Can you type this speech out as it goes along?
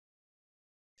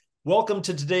Welcome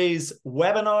to today's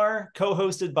webinar,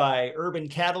 co-hosted by Urban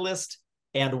Catalyst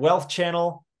and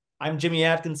WealthChannel. I'm Jimmy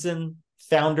Atkinson,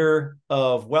 founder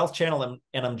of WealthChannel,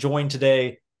 and I'm joined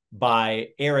today by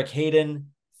Erik Hayden,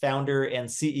 founder and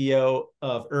CEO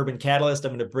of Urban Catalyst.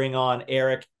 I'm going to bring on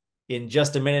Erik in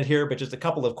just a minute here, but just a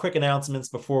couple of quick announcements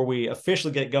before we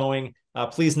officially get going.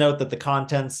 Please note that the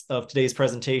contents of today's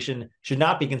presentation should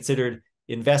not be considered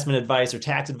investment advice or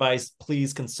tax advice.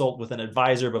 Please consult with an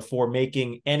advisor before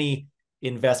making any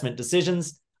investment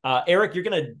decisions. Erik, you're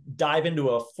going to dive into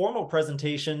a formal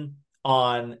presentation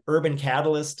on Urban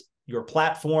Catalyst, your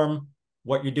platform,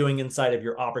 what you're doing inside of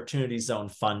your Opportunity Zone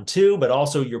Fund 2, but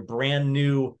also your brand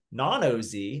new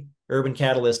non-OZ, Urban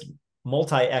Catalyst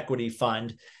Multi-Equity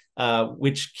Fund,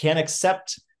 which can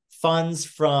accept funds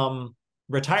from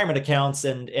retirement accounts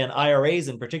and IRAs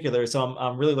in particular. So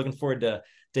I'm really looking forward to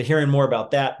hearing more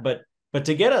about that. But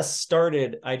to get us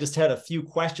started, I just had a few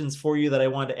questions for you that I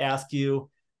wanted to ask you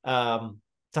to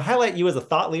highlight you as a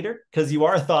thought leader, because you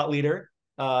are a thought leader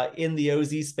in the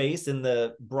OZ space, in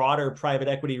the broader private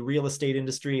equity real estate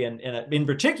industry, and in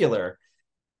particular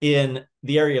in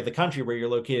the area of the country where you're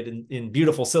located in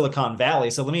beautiful Silicon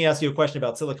Valley. So let me ask you a question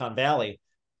about Silicon Valley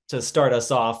to start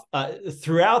us off.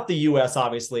 Throughout the US,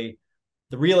 obviously,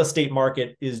 the real estate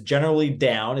market is generally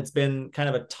down. It's been kind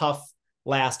of a tough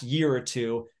last year or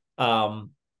two. And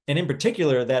in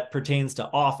particular, that pertains to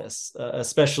office,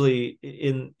 especially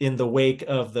in the wake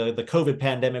of the COVID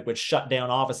pandemic, which shut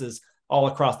down offices all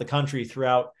across the country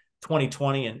throughout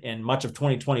 2020 and much of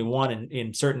 2021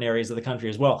 in certain areas of the country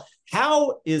as well.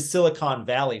 How is Silicon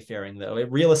Valley faring, though?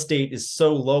 Real estate is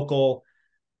so locally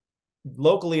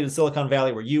in Silicon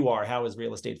Valley where you are. How is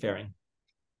real estate faring?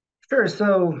 Sure.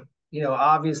 So,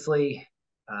 obviously,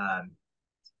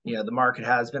 the market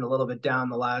has been a little bit down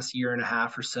the last year and a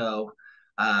half or so.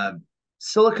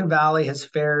 Silicon Valley has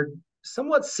fared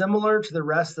somewhat similar to the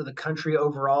rest of the country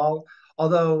overall,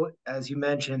 although, as you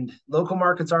mentioned, local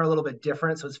markets are a little bit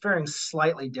different, so it's faring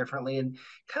slightly differently. And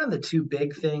kind of the two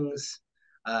big things,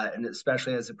 and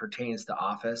especially as it pertains to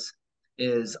office,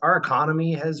 is our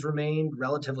economy has remained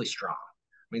relatively strong.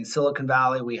 I mean, Silicon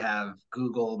Valley, we have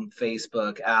Google,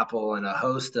 Facebook, Apple, and a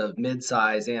host of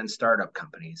mid-size and startup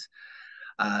companies.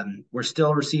 We're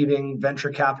still receiving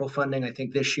venture capital funding. I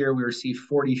think this year we received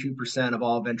 42% of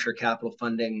all venture capital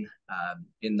funding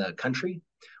in the country,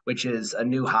 which is a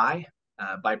new high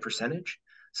by percentage.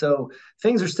 So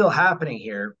things are still happening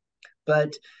here,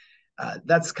 but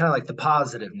that's kind of like the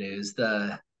positive news.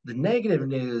 The negative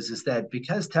news is that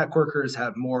because tech workers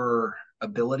have more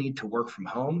ability to work from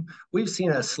home, we've seen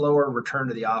a slower return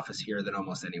to the office here than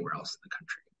almost anywhere else in the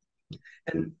country.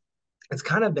 And it's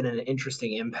kind of been an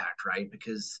interesting impact, right?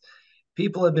 Because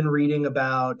people have been reading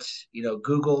about,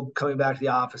 Google coming back to the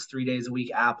office 3 days a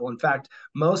week, Apple. In fact,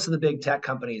 most of the big tech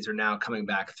companies are now coming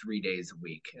back 3 days a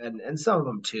week, and some of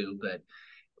them too. But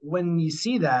when you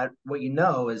see that, what you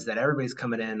know is that everybody's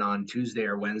coming in on Tuesday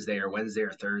or Wednesday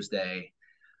or Thursday.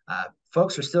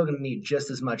 Folks are still going to need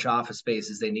just as much office space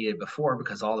as they needed before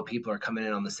because all the people are coming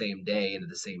in on the same day into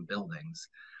the same buildings.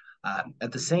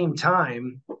 At the same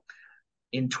time,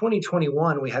 in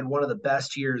 2021, we had one of the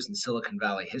best years in Silicon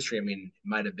Valley history. I mean, it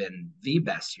might have been the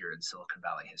best year in Silicon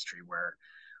Valley history, where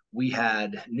we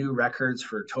had new records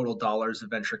for total dollars of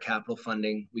venture capital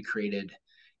funding. We created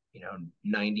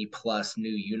 90 plus new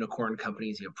unicorn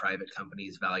companies, private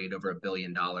companies valued over $1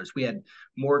 billion. We had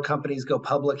more companies go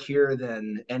public here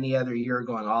than any other year,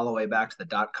 going all the way back to the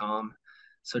dot-com.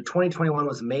 So 2021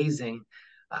 was amazing.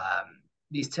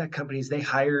 These tech companies, they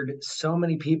hired so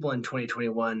many people in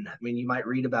 2021. I mean, you might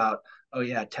read about, oh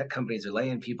yeah, tech companies are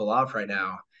laying people off right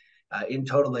now. In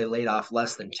total, they laid off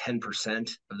less than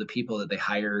 10% of the people that they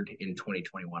hired in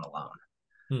 2021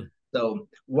 alone. So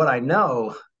what I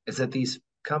know is that these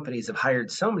companies have hired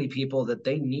so many people that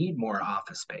they need more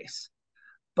office space.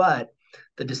 But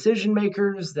the decision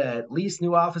makers that lease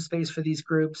new office space for these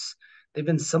groups, they've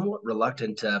been somewhat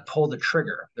reluctant to pull the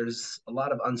trigger. There's a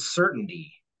lot of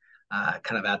uncertainty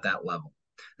kind of at that level.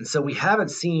 And so we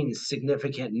haven't seen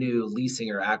significant new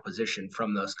leasing or acquisition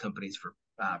from those companies for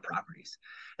properties.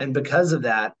 And because of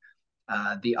that,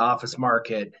 the office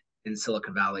market in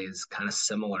Silicon Valley is kind of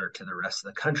similar to the rest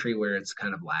of the country, where it's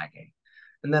kind of lagging.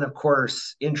 And then, of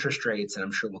course, interest rates, and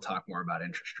I'm sure we'll talk more about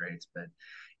interest rates, but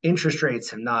interest rates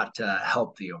have not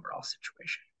helped the overall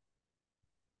situation.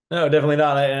 No, definitely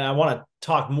not. And I want to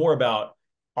talk more about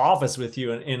office with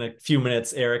you in a few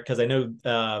minutes, Erik, because I know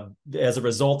as a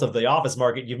result of the office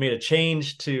market, you've made a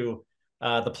change to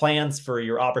the plans for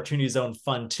your Opportunity Zone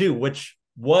Fund 2, which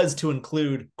was to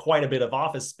include quite a bit of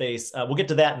office space. We'll get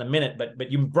to that in a minute,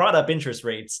 but you brought up interest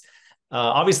rates.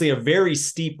 Obviously, a very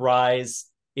steep rise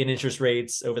in interest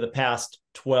rates over the past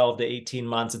 12 to 18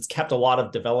 months. It's kept a lot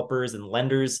of developers and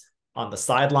lenders on the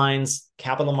sidelines.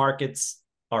 Capital markets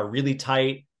are really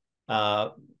tight.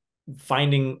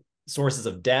 Finding sources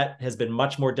of debt has been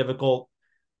much more difficult.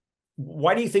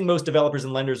 Why do you think most developers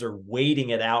and lenders are waiting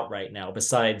it out right now,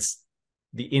 besides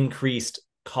the increased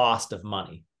cost of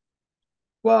money?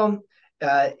 Well,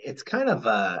 it's kind of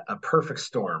a perfect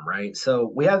storm, right? So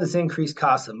we have this increased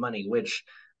cost of money, which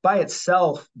by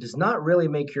itself does not really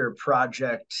make your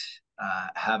project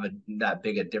have that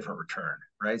big a different return,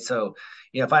 right? So,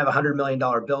 if I have $100 million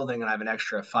building and I have an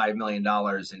extra $5 million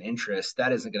in interest,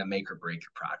 that isn't going to make or break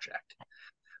your project.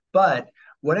 But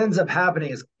what ends up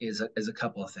happening is a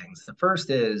couple of things. The first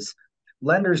is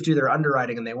lenders do their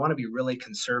underwriting and they want to be really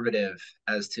conservative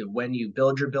as to when you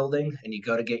build your building and you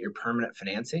go to get your permanent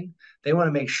financing. They want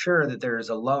to make sure that there is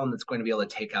a loan that's going to be able to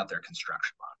take out their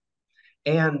construction loan.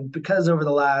 And because over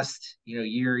the last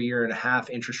year and a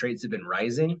half, interest rates have been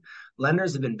rising,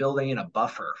 lenders have been building in a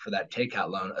buffer for that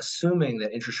takeout loan, assuming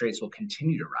that interest rates will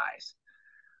continue to rise.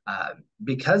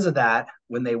 Because of that,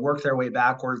 when they work their way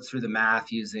backwards through the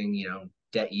math using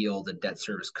debt yield and debt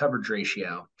service coverage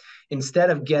ratio, instead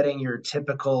of getting your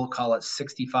typical, call it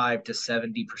 65 to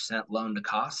 70% loan to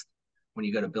cost when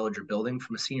you go to build your building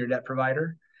from a senior debt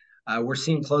provider, we're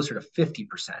seeing closer to 50%.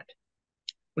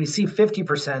 When you see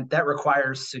 50%, that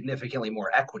requires significantly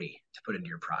more equity to put into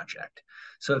your project.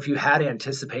 So if you had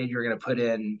anticipated you're going to put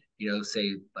in,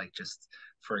 say, like, just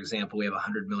for example, we have a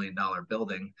 $100 million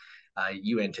building,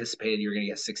 you anticipated you're going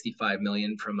to get 65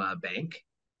 million from a bank,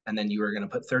 and then you were going to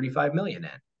put 35 million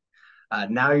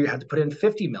in. Now you have to put in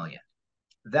 50 million.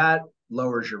 That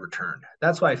lowers your return.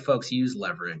 That's why folks use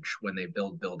leverage when they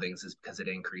build buildings, is because it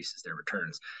increases their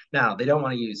returns. Now, they don't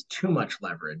want to use too much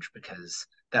leverage, because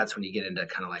that's when you get into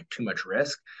kind of like too much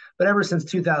risk. But ever since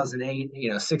 2008,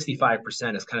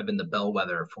 65% has kind of been the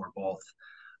bellwether for both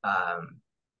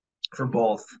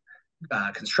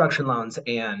construction loans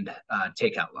and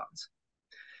takeout loans.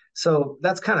 So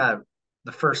that's kind of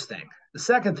the first thing. The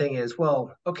second thing is,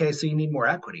 well, okay, so you need more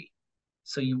equity.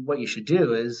 So what you should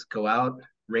do is go out,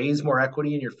 raise more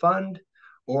equity in your fund,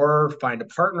 or find a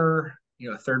partner,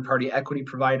 a third-party equity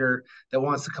provider that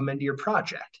wants to come into your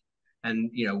project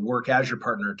and work as your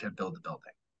partner to build the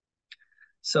building.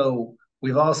 So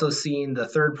we've also seen the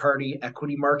third-party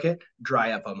equity market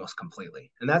dry up almost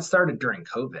completely, and that started during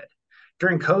COVID.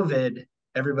 During COVID,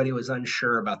 everybody was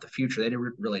unsure about the future. They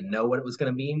didn't really know what it was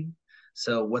going to mean.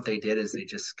 So what they did is they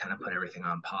just kind of put everything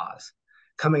on pause.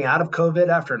 Coming out of COVID,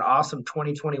 after an awesome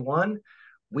 2021,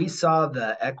 we saw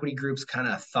the equity groups kind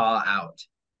of thaw out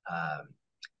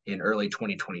in early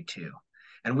 2022.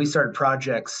 And we started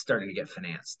projects starting to get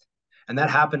financed. And that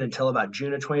happened until about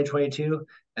June of 2022.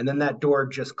 And then that door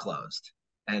just closed.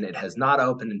 And it has not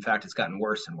opened. In fact, it's gotten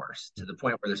worse and worse, to the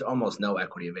point where there's almost no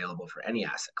equity available for any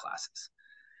asset classes.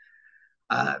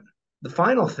 The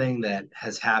final thing that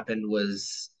has happened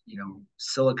was,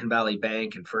 Silicon Valley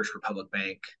Bank and First Republic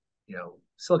Bank,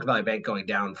 Silicon Valley Bank going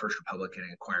down, First Republic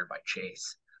getting acquired by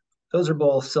Chase. Those are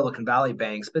both Silicon Valley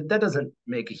banks, but that doesn't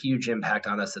make a huge impact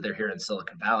on us that they're here in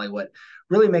Silicon Valley. What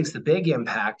really makes the big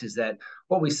impact is that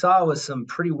what we saw was some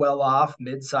pretty well-off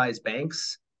mid-sized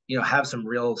banks, have some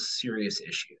real serious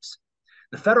issues.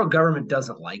 The federal government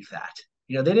doesn't like that.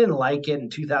 They didn't like it in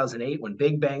 2008 when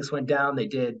big banks went down. They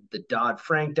did the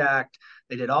Dodd-Frank Act.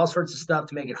 They did all sorts of stuff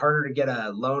to make it harder to get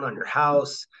a loan on your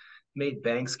house, made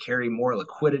banks carry more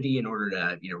liquidity in order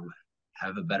to,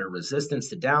 have a better resistance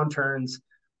to downturns.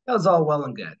 That was all well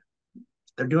and good.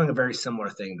 They're doing a very similar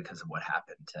thing because of what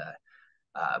happened to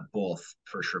both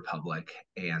First Republic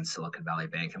and Silicon Valley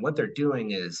Bank. And what they're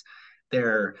doing is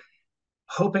they're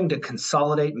hoping to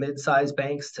consolidate mid-sized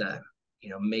banks to,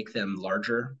 make them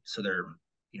larger. So they're,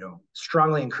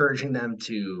 strongly encouraging them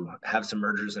to have some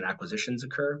mergers and acquisitions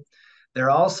occur. They're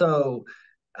also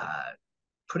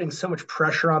putting so much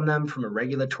pressure on them from a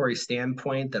regulatory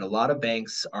standpoint that a lot of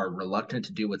banks are reluctant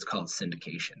to do what's called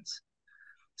syndications.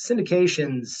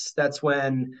 Syndications, that's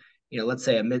when, let's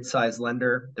say a mid-sized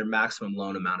lender, their maximum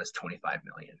loan amount is 25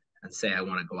 million, and say I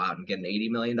want to go out and get an $80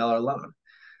 million loan.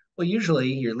 Well,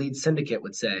 usually your lead syndicate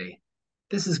would say,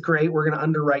 this is great, we're going to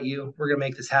underwrite you, we're going to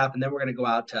make this happen, then we're going to go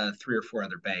out to 3 or 4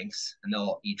 other banks, and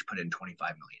they'll each put in 25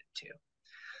 million too.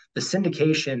 The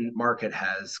syndication market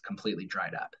has completely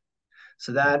dried up.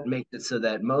 So that makes it so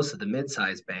that most of the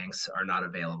mid-sized banks are not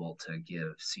available to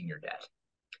give senior debt.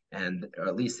 And or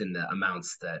at least in the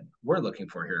amounts that we're looking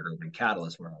for here at Urban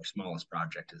Catalyst, where our smallest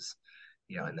project is,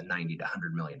 in the $90 to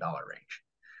 $100 million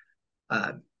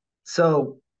range.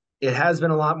 So it has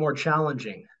been a lot more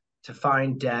challenging to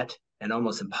find debt and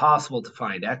almost impossible to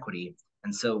find equity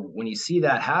And so when you see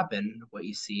that happen, what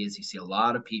you see is you see a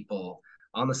lot of people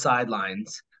on the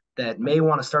sidelines that may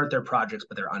want to start their projects,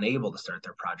 but they're unable to start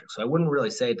their projects. So I wouldn't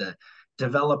really say the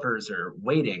developers are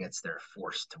waiting, it's they're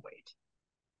forced to wait.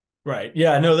 Right.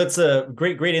 Yeah, no, that's a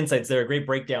great insights there. A great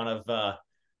breakdown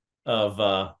of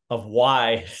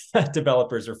why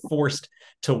developers are forced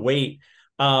to wait.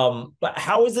 But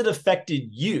how has it affected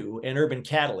you and Urban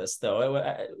Catalyst,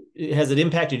 though? Has it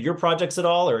impacted your projects at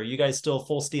all, or are you guys still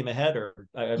full steam ahead? Or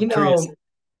You I'm curious. know,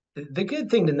 the good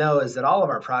thing to know is that all of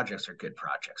our projects are good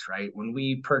projects, right? When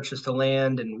we purchased the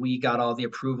land and we got all the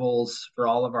approvals for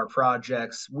all of our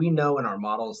projects, we know in our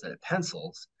models that it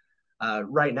pencils.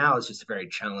 Right now, it's just a very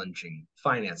challenging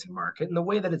financing market. And the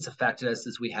way that it's affected us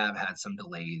is we have had some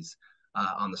delays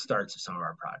on the starts of some of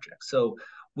our projects. So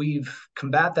we've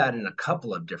combat that in a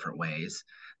couple of different ways.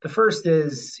 The first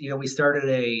is, we started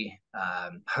a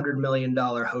 $100 million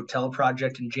hotel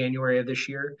project in January of this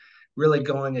year, really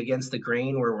going against the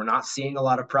grain where we're not seeing a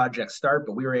lot of projects start,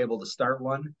 but we were able to start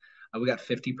one. We got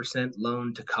 50%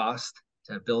 loan to cost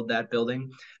to build that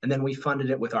building, and then we funded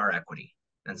it with our equity.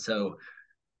 And so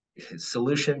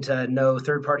solution to no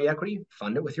third party equity,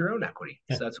 fund it with your own equity.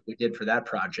 So that's what we did for that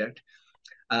project.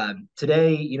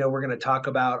 Today, we're going to talk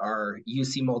about our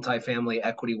UC Multifamily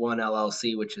Equity One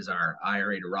LLC, which is our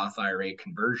IRA to Roth IRA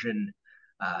conversion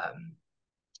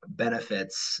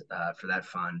benefits for that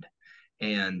fund.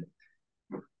 And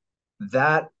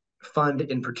that fund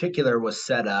in particular was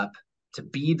set up to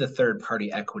be the third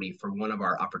party equity for one of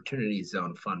our Opportunity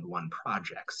Zone Fund One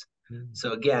projects.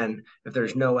 So again, if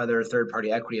there's no other third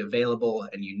party equity available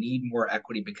and you need more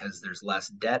equity because there's less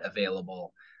debt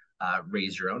available,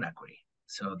 raise your own equity.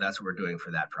 So that's what we're doing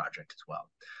for that project as well.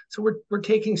 So we're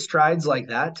taking strides like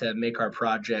that to make our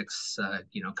projects,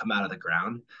 come out of the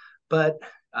ground. But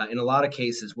in a lot of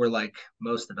cases, we're like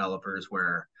most developers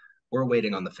where we're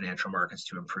waiting on the financial markets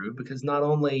to improve, because not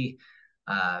only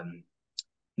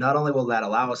will that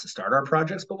allow us to start our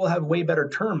projects, but we'll have way better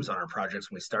terms on our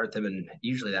projects when we start them, and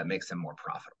usually that makes them more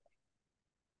profitable.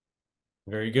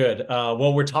 Very good.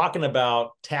 Well, we're talking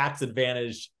about tax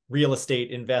advantaged real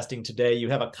estate investing today. You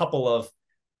have a couple of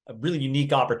really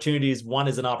unique opportunities. One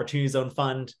is an Opportunity Zone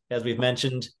fund, as we've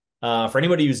mentioned. For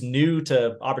anybody who's new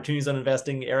to Opportunity Zone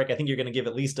investing, Erik, I think you're going to give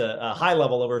at least a high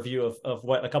level overview of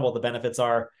what a couple of the benefits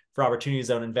are for Opportunity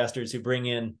Zone investors who bring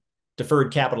in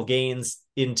deferred capital gains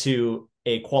into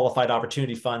a qualified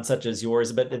opportunity fund such as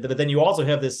yours. But then you also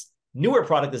have this newer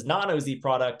product, this non-OZ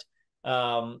product,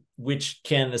 which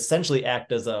can essentially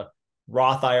act as a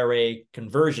Roth IRA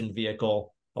conversion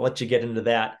vehicle. I'll let you get into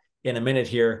that in a minute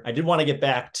here. I did want to get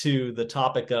back to the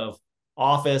topic of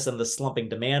office and the slumping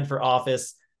demand for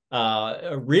office.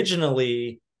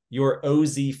 Originally, your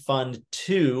OZ Fund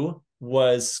 2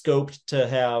 was scoped to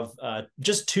have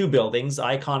just two buildings,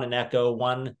 Icon and Echo,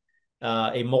 one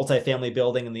a multifamily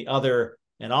building and the other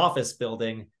an office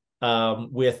building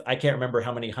with, I can't remember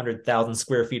how many 100,000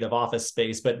 square feet of office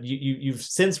space, but you've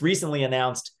since recently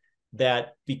announced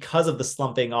that because of the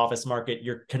slumping office market,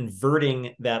 you're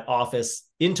converting that office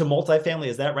into multifamily.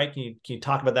 Is that right? Can you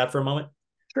talk about that for a moment?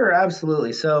 Sure,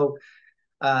 absolutely. So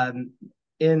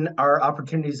in our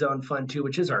Opportunity Zone Fund 2,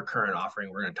 which is our current offering,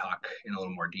 we're going to talk in a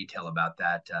little more detail about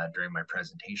that during my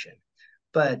presentation.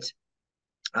 But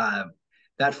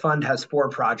that fund has four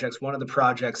projects. One of the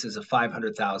projects is a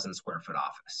 500,000 square foot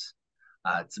office.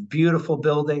 It's a beautiful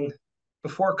building.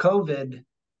 Before COVID,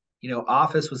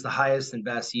 office was the highest and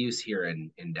best use here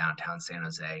in downtown San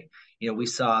Jose. We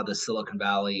saw the Silicon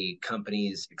Valley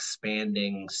companies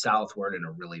expanding southward in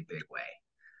a really big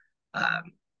way.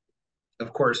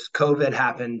 Of course, COVID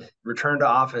happened, return to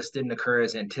office didn't occur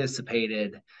as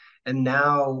anticipated. And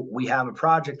now we have a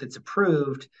project that's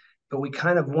approved, but we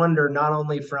kind of wonder not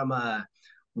only from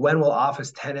when will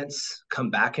office tenants come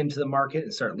back into the market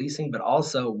and start leasing, but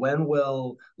also when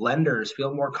will lenders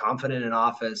feel more confident in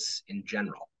office in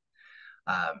general?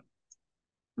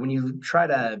 When you try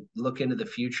to look into the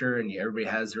future and everybody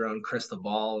has their own crystal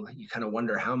ball, you kind of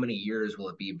wonder how many years will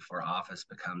it be before office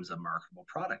becomes a marketable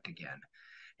product again.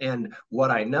 And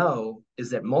what I know is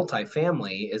that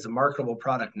multifamily is a marketable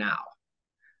product now.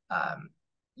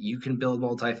 You can build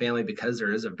multifamily because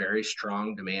there is a very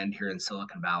strong demand here in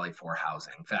Silicon Valley for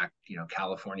housing. In fact,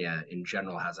 California in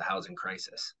general has a housing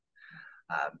crisis.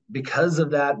 Because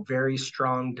of that very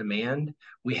strong demand,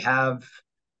 we have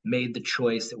made the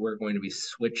choice that we're going to be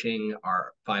switching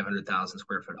our 500,000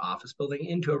 square foot office building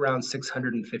into around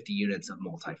 650 units of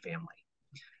multifamily.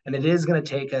 And it is going to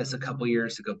take us a couple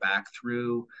years to go back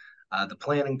through the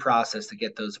planning process to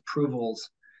get those approvals.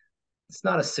 It's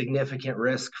not a significant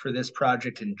risk for this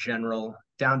project in general.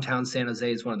 Downtown San Jose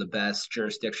is one of the best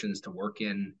jurisdictions to work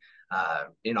in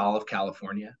in all of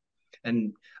California.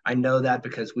 And I know that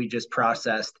because we just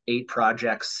processed 8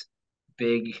 projects,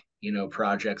 big,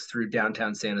 projects through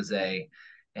downtown San Jose.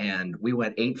 And we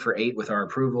went 8 for 8 with our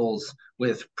approvals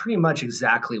with pretty much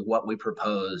exactly what we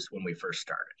proposed when we first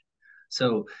started.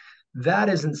 So that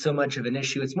isn't so much of an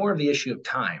issue. It's more of the issue of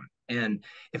time. And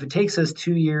if it takes us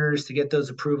 2 years to get those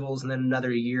approvals and then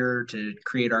another year to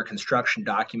create our construction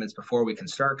documents before we can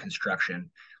start construction,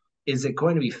 is it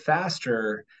going to be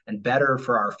faster and better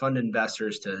for our fund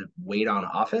investors to wait on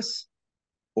office,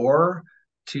 or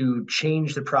to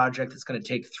change the project that's going to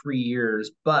take 3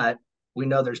 years, but we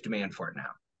know there's demand for it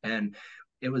now? And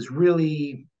it was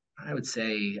really, I would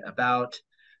say, about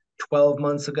 12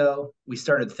 months ago, we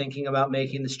started thinking about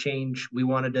making this change. We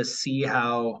wanted to see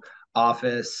how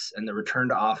office and the return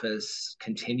to office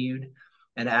continued.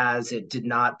 And as it did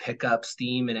not pick up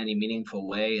steam in any meaningful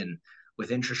way, and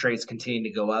with interest rates continuing to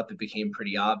go up, it became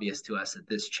pretty obvious to us that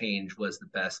this change was the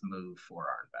best move for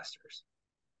our investors.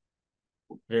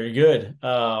 Very good.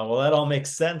 Well, that all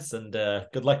makes sense, and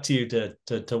good luck to you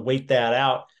to wait that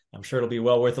out. I'm sure it'll be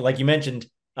well worth it. Like you mentioned,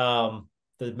 the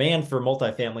demand for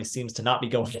multifamily seems to not be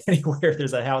going anywhere.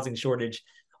 There's a housing shortage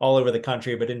all over the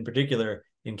country, but in particular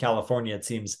in California, it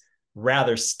seems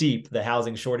rather steep, the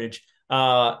housing shortage.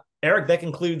 Erik, that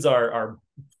concludes our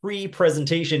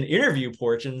pre-presentation interview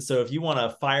portion. So if you want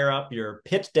to fire up your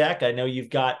pitch deck, I know you've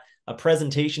got a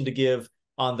presentation to give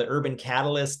on the Urban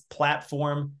Catalyst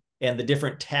platform and the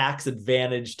different tax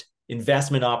advantaged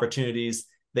investment opportunities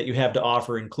that you have to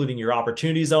offer, including your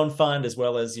Opportunity Zone Fund, as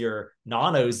well as your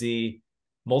non-OZ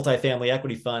multifamily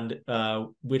equity fund,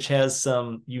 which has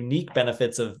some unique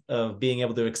benefits of being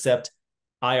able to accept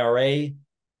IRA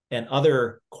and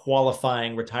other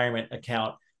qualifying retirement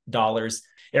account dollars.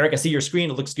 Erik, I see your screen.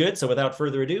 It looks good. So without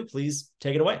further ado, please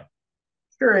take it away.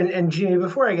 Sure. And Jimmy,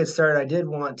 before I get started, I did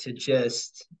want to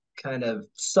just kind of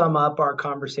sum up our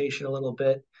conversation a little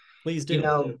bit. Please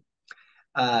do.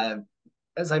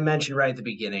 As I mentioned right at the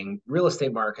beginning, real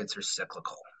estate markets are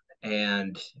cyclical.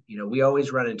 And, we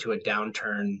always run into a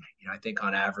downturn, I think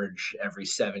on average every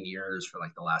 7 years for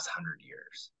like the last 100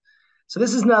 years. So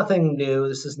this is nothing new.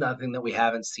 This is nothing that we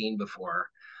haven't seen before.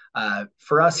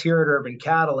 For us here at Urban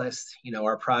Catalyst,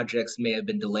 our projects may have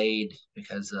been delayed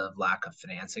because of lack of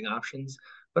financing options,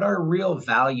 but our real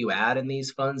value add in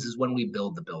these funds is when we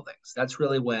build the buildings. That's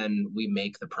really when we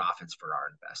make the profits for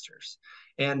our investors.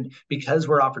 And because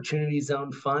we're Opportunity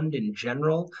Zone Fund in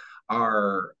general,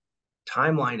 our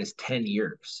timeline is 10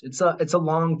 years. It's a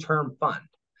long-term fund.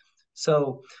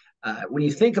 So when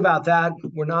you think about that,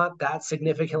 we're not that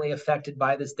significantly affected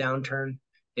by this downturn.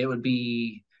 It'd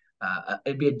be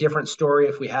a different story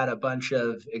if we had a bunch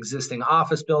of existing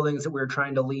office buildings that we were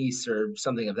trying to lease or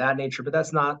something of that nature, but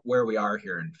that's not where we are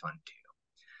here in Fund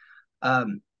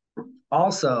 2.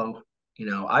 Also,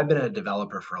 I've been a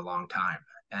developer for a long time,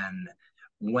 and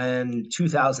when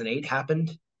 2008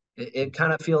 happened, it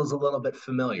kind of feels a little bit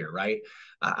familiar, right?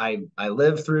 I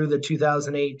lived through the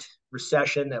 2008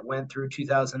 recession that went through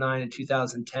 2009 and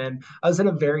 2010. I was in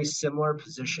a very similar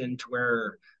position to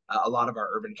where a lot of our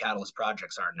Urban Catalyst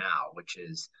projects are now, which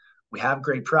is we have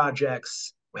great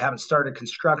projects, we haven't started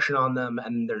construction on them,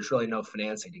 and there's really no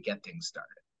financing to get things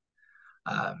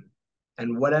started.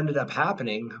 And what ended up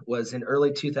happening was in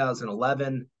early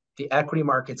 2011, the equity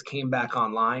markets came back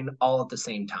online all at the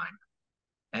same time.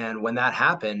 And when that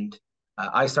happened,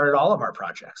 I started all of our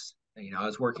projects. I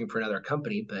was working for another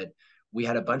company, but we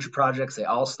had a bunch of projects. They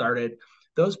all started.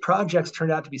 Those projects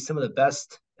turned out to be some of the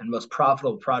best and most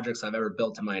profitable projects I've ever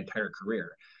built in my entire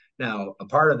career. Now, a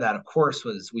part of that, of course,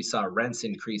 was we saw rents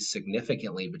increase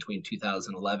significantly between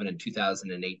 2011 and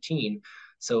 2018.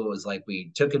 So it was like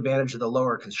we took advantage of the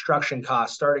lower construction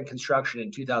costs, starting construction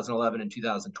in 2011 and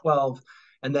 2012.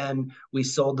 And then we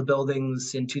sold the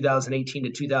buildings in 2018 to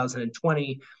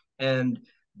 2020. And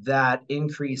that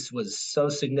increase was so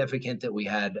significant that we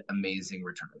had amazing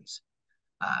returns.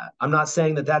 I'm not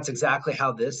saying that that's exactly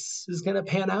how this is going to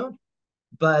pan out,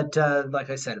 but like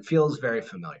I said, it feels very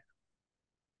familiar.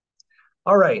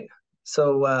 All right.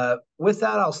 So with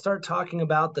that, I'll start talking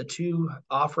about the 2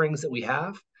 offerings that we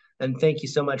have. And thank you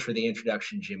so much for the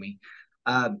introduction, Jimmy.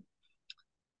 I'm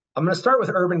going to start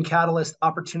with Urban Catalyst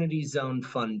Opportunity Zone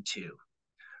Fund 2.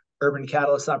 Urban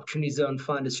Catalyst Opportunity Zone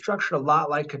Fund is structured a lot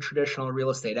like a traditional real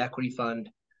estate equity fund.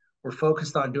 We're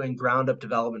focused on doing ground-up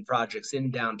development projects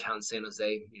in downtown San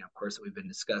Jose, of course, that we've been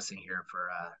discussing here for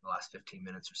the last 15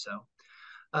 minutes or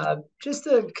so. Just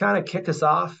to kind of kick us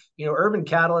off, Urban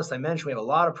Catalyst, I mentioned we have a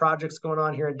lot of projects going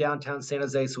on here in downtown San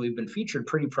Jose, so we've been featured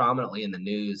pretty prominently in the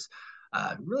news.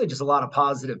 Really just a lot of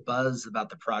positive buzz about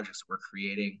the projects we're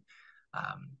creating.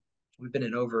 We've been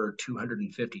in over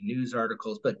 250 news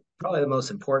articles, but probably the most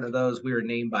important of those, we were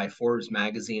named by Forbes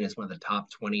magazine as one of the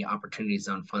top 20 opportunity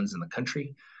zone funds in the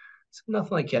country. So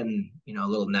nothing like getting, a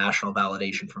little national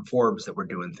validation from Forbes that we're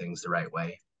doing things the right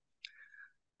way.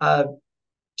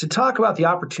 To talk about the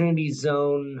Opportunity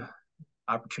Zone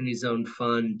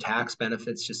Fund tax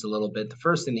benefits just a little bit, the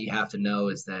first thing that you have to know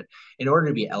is that in order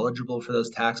to be eligible for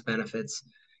those tax benefits,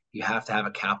 you have to have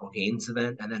a capital gains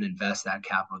event and then invest that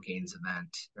capital gains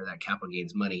event or that capital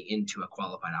gains money into a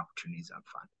qualified Opportunity Zone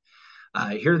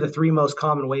fund. Here are the three most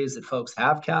common ways that folks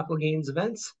have capital gains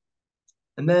events.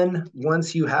 And then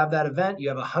once you have that event, you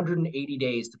have 180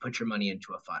 days to put your money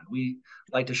into a fund. We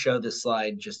like to show this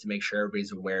slide just to make sure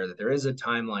everybody's aware that there is a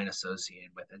timeline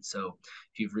associated with it. So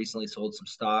if you've recently sold some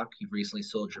stock, you've recently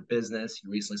sold your business, you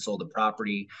recently sold a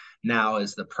property, now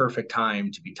is the perfect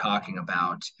time to be talking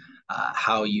about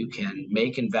how you can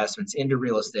make investments into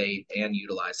real estate and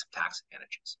utilize some tax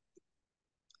advantages.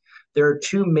 There are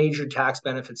two major tax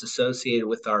benefits associated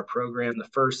with our program. The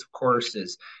first, of course,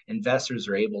 is investors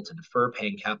are able to defer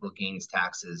paying capital gains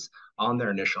taxes on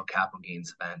their initial capital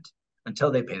gains event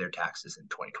until they pay their taxes in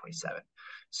 2027.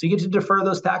 So you get to defer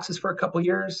those taxes for a couple of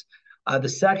years. The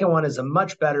second one is a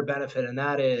much better benefit, and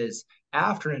that is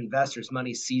after an investor's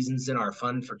money seasons in our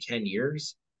fund for 10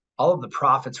 years, all of the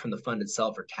profits from the fund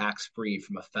itself are tax-free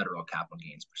from a federal capital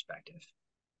gains perspective.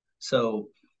 So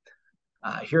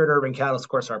here at Urban Catalyst, of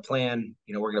course, our plan,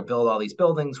 we're going to build all these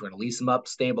buildings, we're going to lease them up,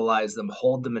 stabilize them,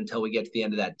 hold them until we get to the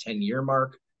end of that 10-year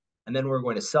mark, and then we're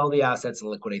going to sell the assets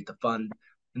and liquidate the fund.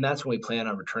 And that's when we plan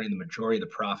on returning the majority of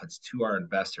the profits to our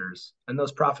investors, and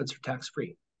those profits are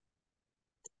tax-free.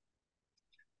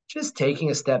 Just taking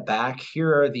a step back,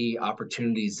 here are the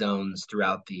opportunity zones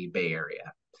throughout the Bay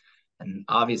Area. And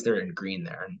obviously, they're in green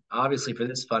there. And obviously, for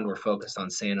this fund, we're focused on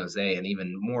San Jose and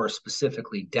even more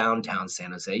specifically downtown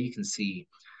San Jose. You can see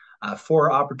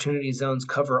 4 opportunity zones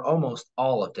cover almost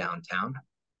all of downtown.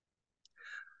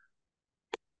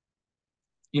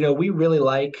 We really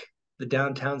like the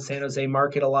downtown San Jose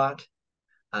market a lot.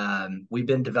 We've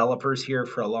been developers here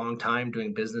for a long time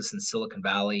doing business in Silicon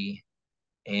Valley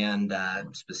and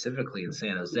specifically in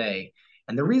San Jose.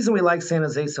 And the reason we like San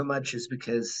Jose so much is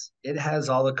because it has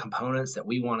all the components that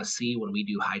we want to see when we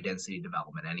do high density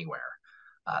development anywhere.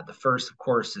 The first, of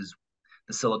course, is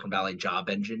the Silicon Valley job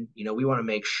engine. We want to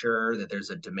make sure that there's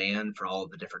a demand for all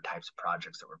of the different types of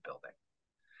projects that we're building.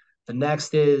 The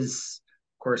next is,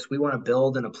 of course, we want to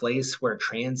build in a place where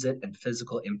transit and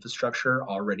physical infrastructure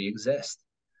already exist.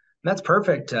 And that's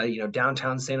perfect.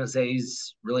 Downtown San Jose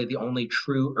is really the only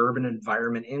true urban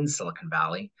environment in Silicon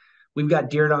Valley. We've got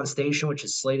Diridon Station, which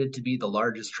is slated to be the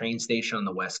largest train station on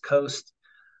the West Coast.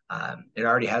 It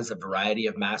already has a variety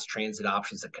of mass transit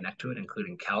options that connect to it,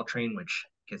 including Caltrain, which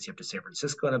gets you up to San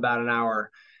Francisco in about an hour.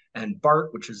 And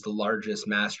BART, which is the largest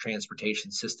mass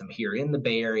transportation system here in the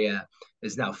Bay Area,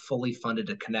 is now fully funded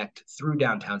to connect through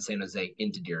downtown San Jose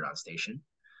into Diridon Station.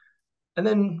 And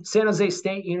then San Jose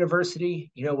State University,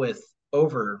 with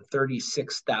over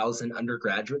 36,000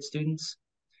 undergraduate students,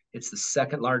 it's the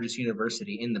second largest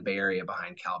university in the Bay Area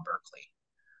behind Cal Berkeley.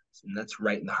 And that's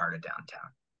right in the heart of downtown.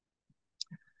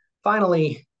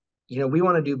 Finally, we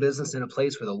want to do business in a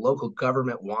place where the local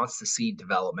government wants to see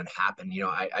development happen.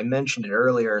 I mentioned it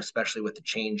earlier, especially with the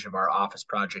change of our office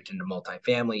project into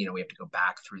multifamily. We have to go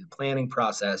back through the planning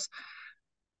process.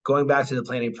 Going back to the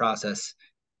planning process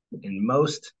in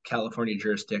most California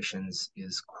jurisdictions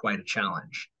is quite a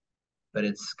challenge. But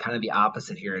it's kind of the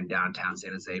opposite here in downtown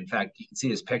San Jose. In fact, you can see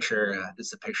this picture. This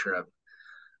is a picture of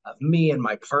me and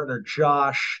my partner,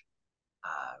 Josh.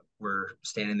 We're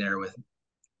standing there with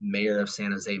Mayor of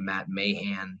San Jose, Matt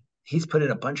Mahan. He's put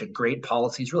in a bunch of great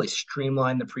policies, really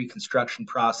streamlined the pre-construction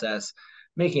process,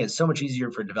 making it so much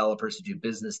easier for developers to do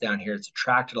business down here. It's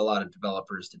attracted a lot of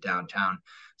developers to downtown.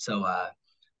 So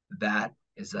that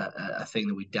is a thing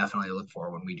that we definitely look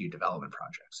for when we do development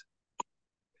projects.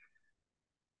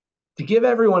 To give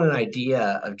everyone an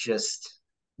idea of just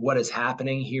what is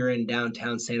happening here in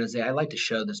downtown San Jose, I like to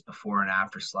show this before and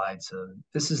after slide. So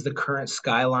this is the current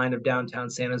skyline of downtown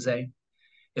San Jose.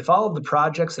 If all of the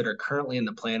projects that are currently in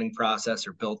the planning process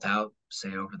are built out,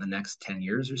 say over the next 10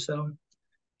 years or so,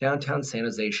 downtown San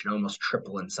Jose should almost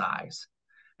triple in size.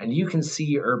 And you can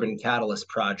see Urban Catalyst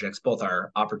projects, both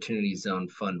our Opportunity Zone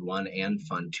Fund 1 and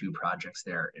Fund 2 projects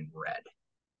there in red.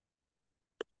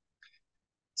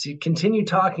 To continue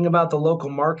talking about the local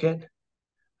market,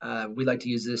 we like to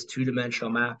use this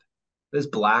two-dimensional map. This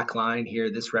black line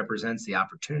here, this represents the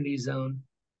Opportunity Zone.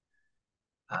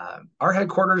 Our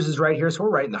headquarters is right here, so we're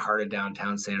right in the heart of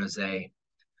downtown San Jose.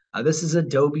 This is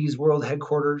Adobe's world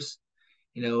headquarters.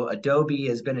 Adobe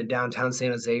has been in downtown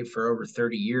San Jose for over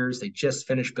 30 years. They just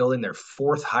finished building their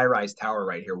fourth high-rise tower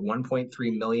right here,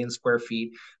 1.3 million square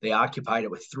feet. They occupied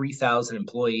it with 3,000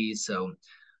 employees. So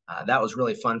that was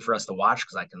really fun for us to watch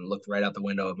because I can look right out the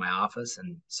window of my office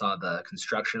and saw the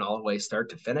construction all the way start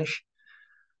to finish.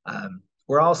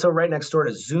 We're also right next door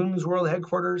to Zoom's world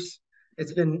headquarters.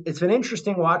 It's been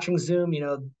interesting watching Zoom.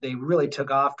 They really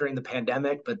took off during the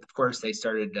pandemic, but of course they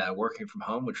started working from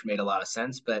home, which made a lot of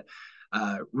sense. But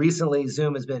recently,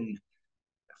 Zoom has been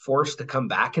forced to come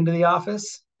back into the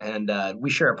office, and we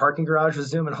share a parking garage with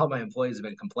Zoom, and all my employees have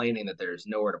been complaining that there's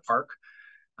nowhere to park.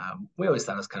 We always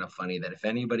thought it was kind of funny that if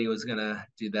anybody was going to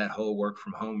do that whole work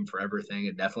from home forever thing,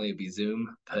 it'd definitely be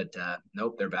Zoom. But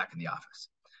nope, they're back in the office.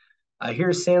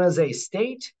 Here's San Jose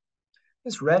State.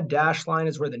 This red dash line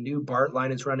is where the new BART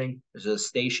line is running. There's a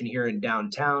station here in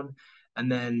downtown.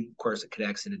 And then, of course, it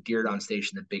connects into Deerdon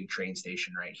Station, the big train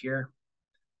station right here.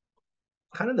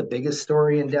 Kind of the biggest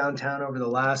story in downtown over the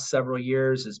last several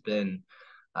years has been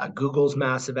Google's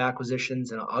massive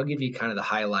acquisitions. And I'll give you kind of the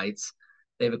highlights.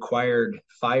 They've acquired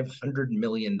 $500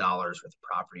 million worth of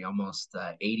property, almost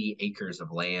 80 acres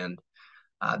of land.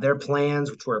 Their plans,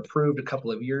 which were approved a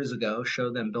couple of years ago,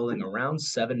 show them building around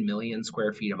 7 million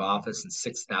square feet of office and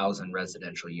 6,000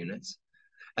 residential units.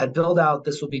 At build out,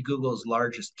 this will be Google's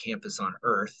largest campus on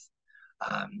earth.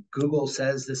 Google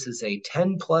says this is a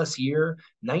 10 plus year,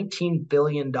 $19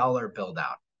 billion build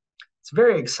out. It's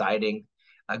very exciting.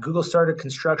 Google started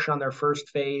construction on their first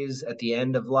phase at the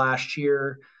end of last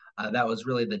year. That was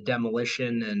really the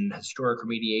demolition and historic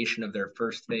remediation of their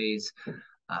first phase.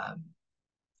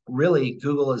 Really,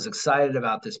 Google is excited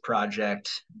about this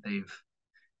project. They've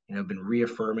been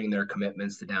reaffirming their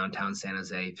commitments to downtown San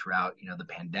Jose throughout the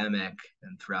pandemic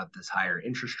and throughout this higher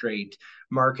interest rate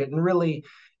market. And really,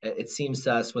 it seems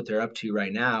to us what they're up to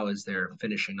right now is they're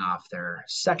finishing off their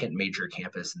second major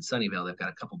campus in Sunnyvale. They've got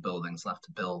a couple buildings left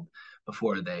to build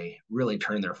before they really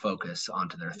turn their focus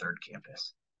onto their third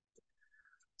campus.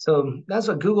 So that's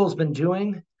what Google's been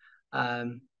doing.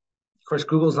 Of course,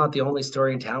 Google's not the only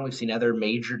story in town. We've seen other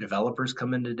major developers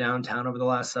come into downtown over the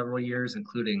last several years,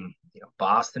 including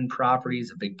Boston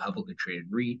Properties, a big publicly traded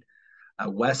REIT,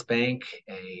 West Bank,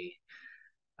 a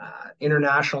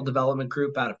international development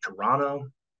group out of Toronto,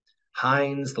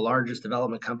 Hines, the largest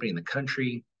development company in the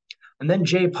country, and then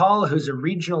J. Paul, who's a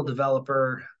regional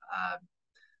developer.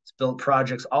 It's built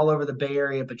projects all over the Bay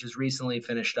Area, but just recently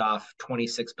finished off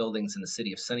 26 buildings in the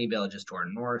city of Sunnyvale, just to our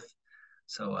north.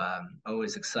 So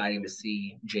always exciting to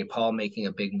see J. Paul making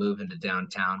a big move into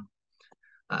downtown.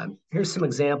 Here's some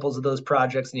examples of those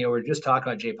projects. We're just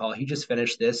talking about J. Paul. He just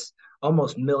finished this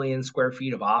almost million square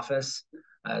feet of office.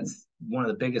 It's one of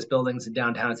the biggest buildings in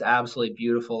downtown. It's absolutely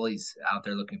beautiful. He's out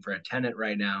there looking for a tenant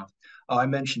right now. Oh, I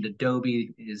mentioned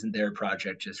Adobe. Isn't their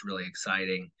project just really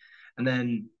exciting? And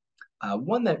then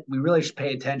one that we really should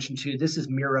pay attention to, this is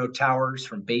Miro Towers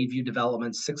from Bayview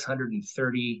Development,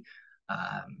 630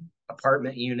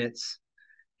 apartment units.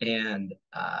 And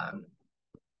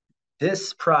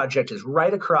this project is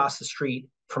right across the street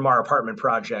from our apartment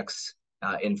projects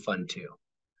in Fund 2.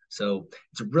 So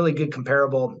it's a really good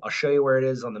comparable. I'll show you where it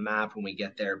is on the map when we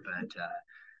get there, but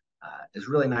it's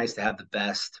really nice to have the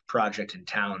best project in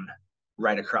town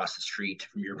right across the street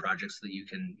from your project so that you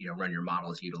can run your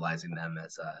models utilizing them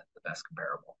as the best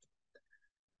comparable.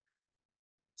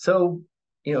 So,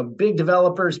 big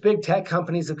developers, big tech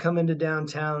companies have come into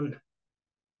downtown.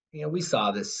 We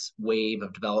saw this wave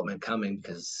of development coming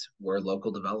because we're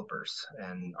local developers.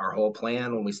 And our whole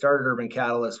plan when we started Urban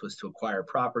Catalyst was to acquire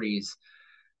properties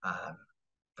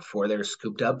before they're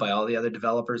scooped up by all the other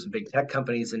developers and big tech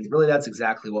companies. And really, that's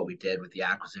exactly what we did with the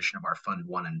acquisition of our Fund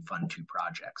 1 and Fund 2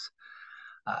 projects.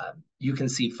 You can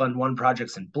see Fund 1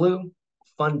 projects in blue,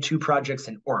 Fund 2 projects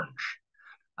in orange.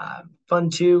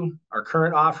 Fund 2, our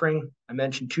current offering, I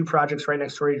mentioned 2 projects right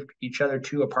next to each other,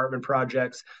 2 apartment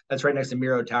projects. That's right next to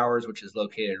Miro Towers, which is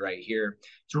located right here.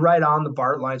 It's right on the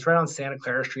BART line. It's right on Santa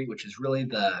Clara Street, which is really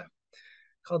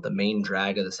call it the main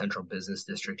drag of the central business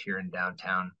district here in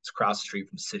downtown. It's across the street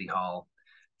from City Hall.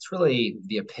 It's really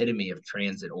the epitome of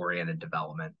transit-oriented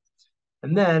development.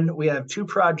 And then we have 2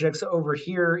 projects over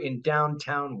here in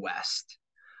downtown West.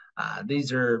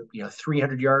 These are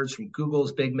 300 yards from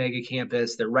Google's big mega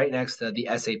campus. They're right next to the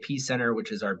SAP Center,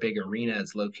 which is our big arena.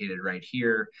 It's located right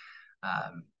here.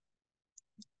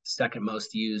 Second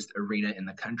most used arena in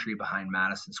the country behind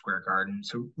Madison Square Garden.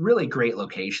 So really great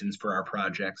locations for our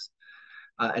projects.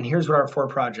 And here's what our 4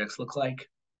 projects look like.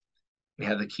 We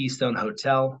have the Keystone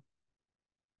Hotel,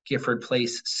 Gifford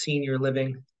Place Senior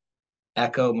Living,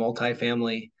 Echo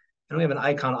Multifamily, And we have an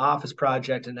Icon office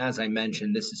project. And as I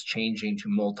mentioned, this is changing to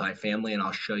multifamily, and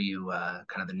I'll show you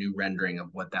kind of the new rendering of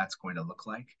what that's going to look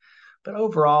like. But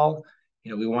overall,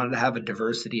 we wanted to have a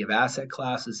diversity of asset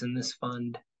classes in this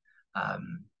fund.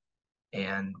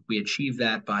 And we achieve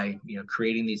that by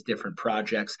creating these different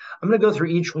projects. I'm going to go through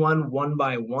each one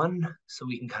by one so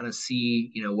we can kind of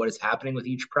see what is happening with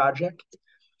each project.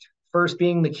 First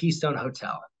being the Keystone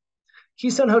Hotel.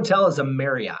 Keystone Hotel is a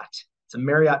Marriott. It's a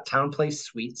Marriott Town Place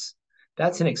Suites.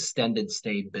 That's an extended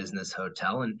stay business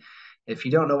hotel. And if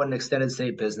you don't know what an extended stay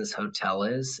business hotel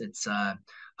is, it's a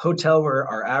hotel where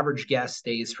our average guest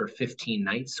stays for 15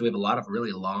 nights. So we have a lot of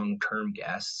really long-term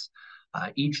guests.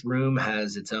 Each room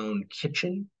has its own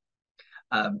kitchen.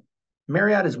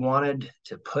 Marriott has wanted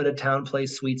to put a Town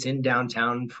Place Suites in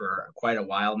downtown for quite a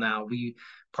while now. We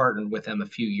partnered with them a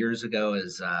few years ago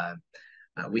as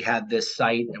we had this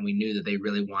site and we knew that they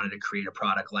really wanted to create a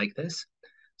product like this.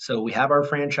 So we have our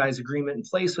franchise agreement in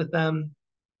place with them.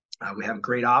 We have a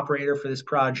great operator for this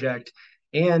project.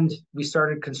 And we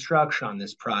started construction on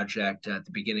this project at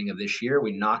the beginning of this year.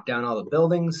 We knocked down all the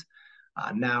buildings.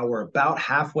 Now we're about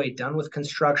halfway done with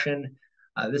construction.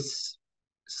 This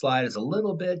slide is a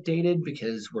little bit dated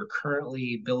because we're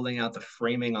currently building out the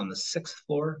framing on the 6th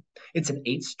floor. It's an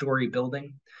 8-story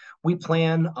building. We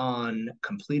plan on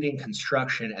completing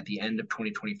construction at the end of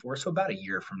 2024, so about a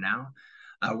year from now.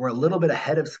 We're a little bit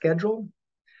ahead of schedule.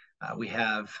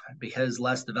 Because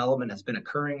less development has been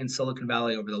occurring in Silicon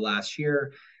Valley over the last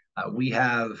year, we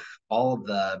have all of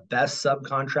the best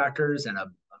subcontractors and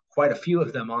quite a few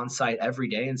of them on site every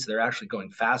day. And so they're actually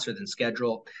going faster than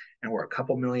schedule. And we're a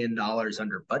couple $1 million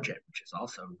under budget, which is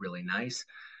also really nice.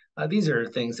 These are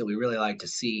things that we really like to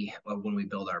see when we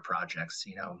build our projects.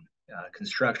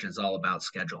 Construction is all about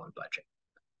schedule and budget.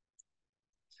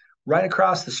 Right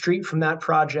across the street from that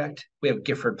project, we have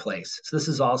Gifford Place. So this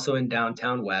is also in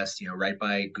downtown West, right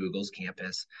by Google's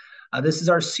campus. This is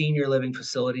our senior living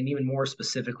facility, and even more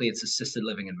specifically, it's assisted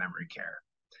living and memory care.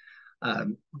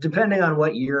 Depending on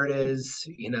what year it is,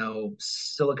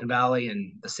 Silicon Valley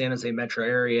and the San Jose metro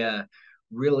area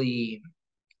really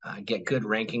get good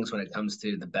rankings when it comes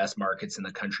to the best markets in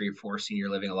the country for senior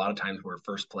living. A lot of times we're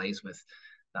first place with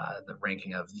the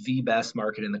ranking of the best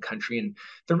market in the country. And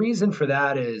the reason for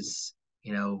that is,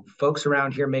 folks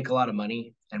around here make a lot of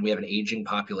money and we have an aging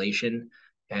population,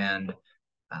 and,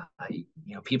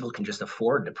 people can just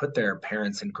afford to put their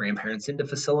parents and grandparents into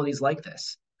facilities like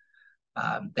this.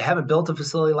 They haven't built a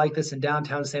facility like this in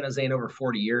downtown San Jose in over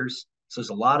 40 years. So there's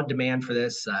a lot of demand for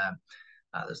this.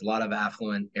 There's a lot of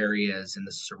affluent areas in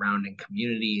the surrounding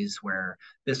communities where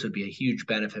this would be a huge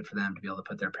benefit for them to be able to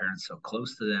put their parents so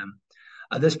close to them.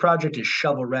 This project is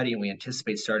shovel ready, and we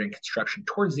anticipate starting construction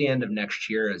towards the end of next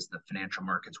year as the financial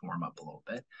markets warm up a little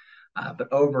bit. But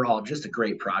overall, just a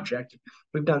great project.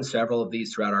 We've done several of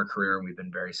these throughout our career, and we've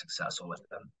been very successful with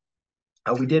them.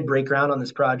 We did break ground on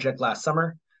this project last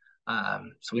summer.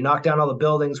 So we knocked down all the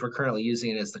buildings. We're currently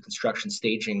using it as the construction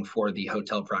staging for the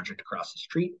hotel project across the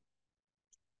street.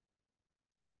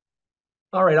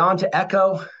 All right, on to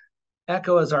Echo.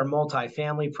 Echo is our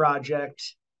multifamily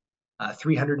project.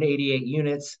 388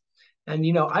 units. And,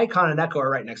 Icon and Echo are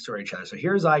right next to each other. So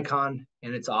here's Icon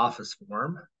in its office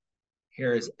form.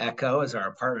 Here's Echo as our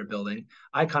apartment building.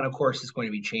 Icon, of course, is going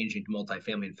to be changing to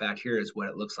multifamily. In fact, here is what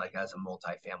it looks like as a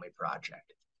multifamily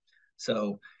project.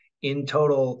 So in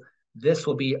total, this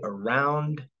will be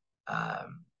around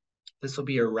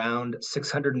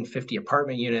 650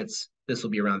 apartment units. This will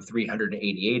be around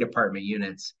 388 apartment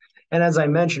units. And as I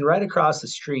mentioned, right across the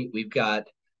street, we've got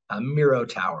Miro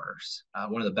Towers,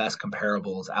 one of the best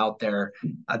comparables out there.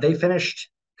 They finished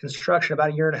construction about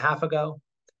a year and a half ago.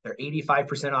 They're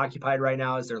 85% occupied right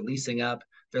now as they're leasing up.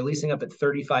 They're leasing up at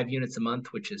 35 units a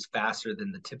month, which is faster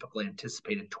than the typically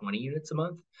anticipated 20 units a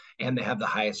month. And they have the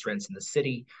highest rents in the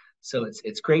city. So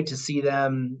it's great to see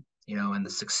them, and the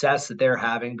success that they're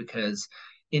having, because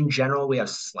in general, we have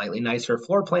slightly nicer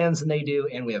floor plans than they do,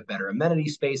 and we have better amenity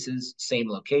spaces, same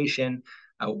location.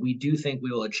 We do think we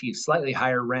will achieve slightly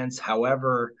higher rents.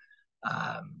 However,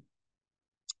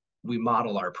 we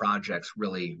model our projects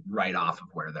really right off of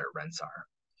where their rents are.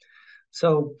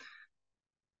 So,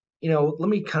 let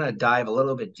me kind of dive a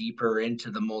little bit deeper into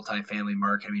the multifamily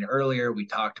market. I mean, earlier we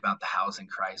talked about the housing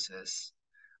crisis.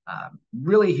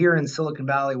 Really here in Silicon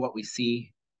Valley, what we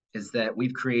see is that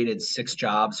we've created 6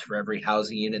 jobs for every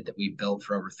housing unit that we've built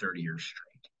for over 30 years straight.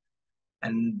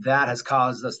 And that has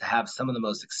caused us to have some of the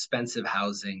most expensive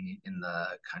housing in the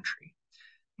country.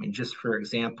 I mean, just for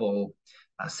example,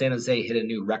 San Jose hit a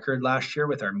new record last year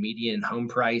with our median home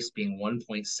price being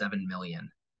 $1.7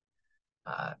 million.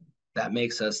 That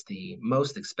makes us the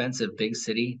most expensive big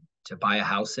city to buy a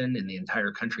house in the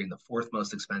entire country, in the fourth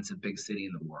most expensive big city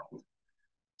in the world.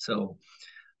 So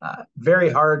very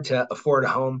hard to afford a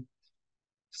home.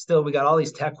 Still, we got all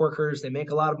these tech workers. They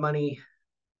make a lot of money.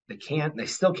 They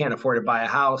still can't afford to buy a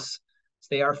house. So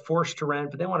they are forced to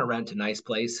rent, but they want to rent a nice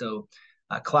place. So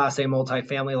Class A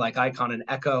multifamily like Icon and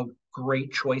Echo,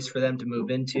 great choice for them to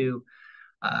move into.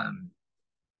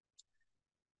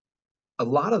 A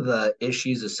lot of the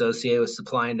issues associated with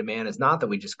supply and demand is not that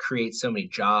we just create so many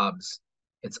jobs.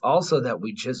 It's also that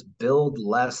we just build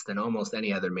less than almost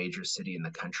any other major city in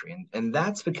the country. And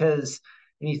that's because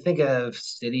when you think of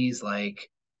cities like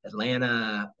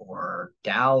Atlanta or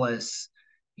Dallas,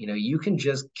 you can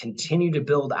just continue to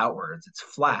build outwards. It's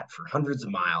flat for hundreds of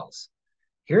miles.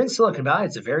 Here in Silicon Valley,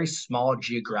 it's a very small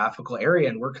geographical area,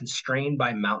 and we're constrained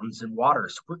by mountains and water.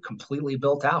 So we're completely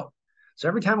built out. So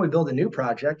every time we build a new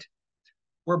project,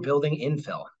 we're building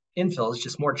infill. Infill is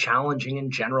just more challenging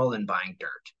in general than buying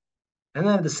dirt. And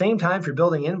then at the same time, if you're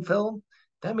building infill,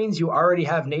 that means you already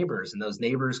have neighbors, and those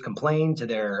neighbors complain to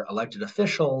their elected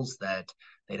officials that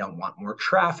they don't want more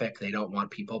traffic. They don't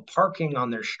want people parking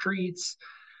on their streets.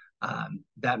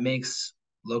 That makes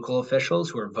local officials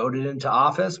who are voted into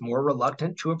office more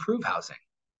reluctant to approve housing.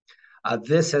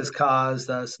 This has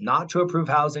caused us not to approve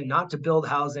housing, not to build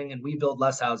housing, and we build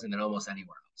less housing than almost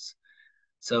anywhere else.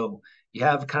 So you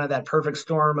have kind of that perfect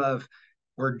storm of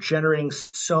we're generating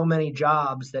so many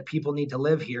jobs that people need to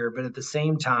live here, but at the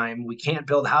same time, we can't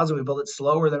build housing. We build it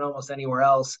slower than almost anywhere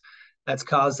else. That's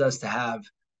caused us to have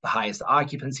the highest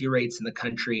occupancy rates in the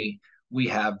country. We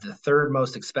have the third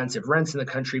most expensive rents in the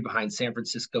country behind San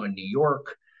Francisco and New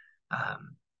York.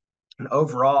 And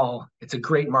overall, it's a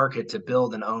great market to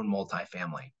build and own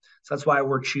multifamily. So that's why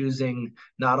we're choosing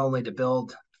not only to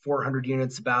build 400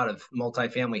 units about of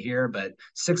multifamily here, but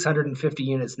 650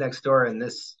 units next door in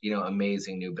this,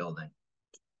 amazing new building.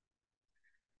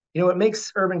 What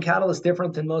makes Urban Catalyst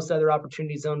different than most other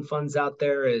opportunity zone funds out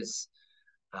there is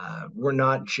we're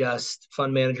not just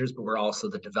fund managers, but we're also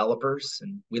the developers.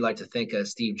 And we like to think of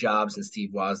Steve Jobs and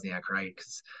Steve Wozniak, right?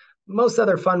 Because most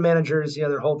other fund managers,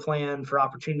 their whole plan for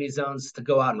opportunity zones is to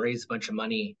go out and raise a bunch of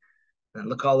money and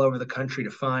look all over the country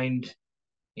to find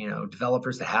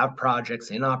developers that have projects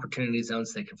in opportunity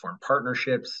zones. They can form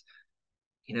partnerships.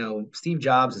 Steve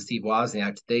Jobs and Steve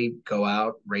Wozniak, they go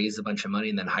out, raise a bunch of money,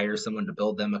 and then hire someone to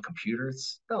build them a computer?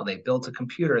 No, they built a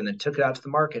computer and then took it out to the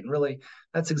market. And really,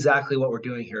 that's exactly what we're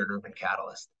doing here at Urban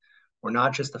Catalyst. We're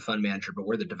not just the fund manager, but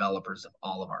we're the developers of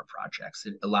all of our projects.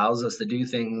 It allows us to do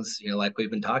things, like we've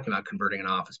been talking about, converting an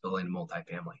office building to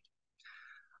multifamily.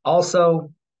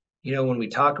 Also, when we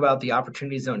talk about the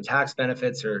opportunity zone tax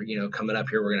benefits, or, coming up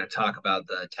here, we're going to talk about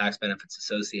the tax benefits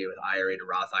associated with IRA to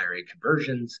Roth IRA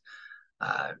conversions.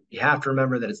 You have to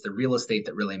remember that it's the real estate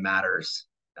that really matters.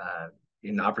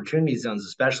 In opportunity zones,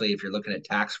 especially if you're looking at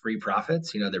tax-free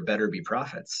profits, there better be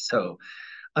profits. So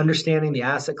understanding the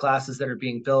asset classes that are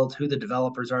being built, who the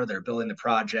developers are that are building the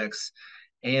projects,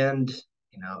 and,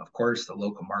 of course, the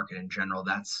local market in general,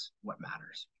 that's what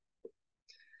matters.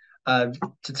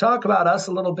 To talk about us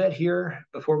a little bit here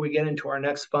before we get into our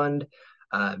next fund,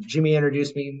 Jimmy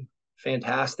introduced me.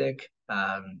 Fantastic.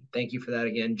 Thank you for that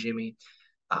again, Jimmy.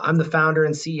 I'm the founder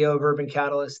and CEO of Urban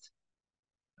Catalyst.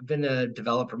 I've been a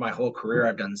developer my whole career.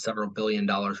 I've done several $1 billion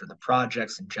worth of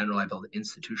projects. In general, I build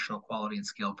institutional quality and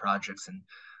scale projects. And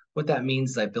what that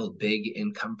means is I build big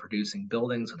income producing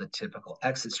buildings with a typical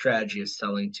exit strategy of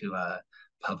selling to a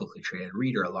publicly traded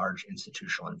REIT or a large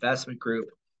institutional investment group.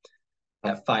 I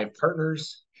have 5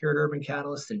 partners here at Urban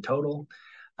Catalyst in total.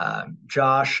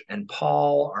 Josh and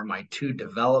Paul are my 2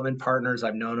 development partners.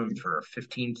 I've known them for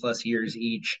 15 plus years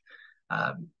each.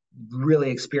 Really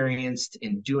experienced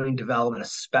in doing development,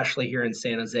 especially here in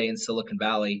San Jose and Silicon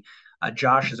Valley.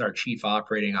 Josh is our chief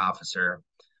operating officer.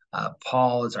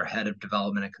 Paul is our head of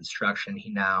development and construction.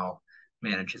 He now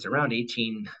manages around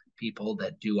 18 people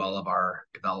that do all of our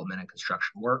development and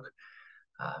construction work.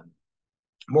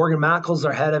 Morgan Mackel's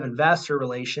our head of investor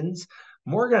relations.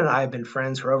 Morgan and I have been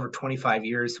friends for over 25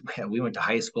 years. We went to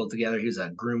high school together. He was a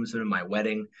groomsman in my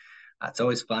wedding. It's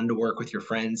always fun to work with your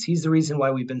friends. He's the reason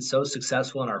why we've been so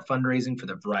successful in our fundraising for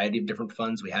the variety of different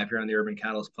funds we have here on the Urban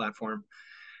Catalyst platform.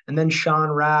 And then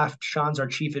Sean Raft. Sean's our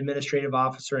chief administrative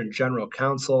officer and general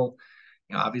counsel.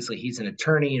 Obviously, he's an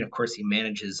attorney, and of course, he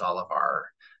manages all of our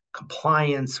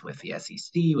compliance with the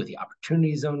SEC, with the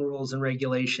opportunity zone rules and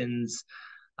regulations.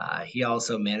 He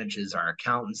also manages our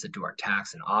accountants that do our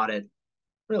tax and audit.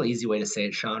 Really easy way to say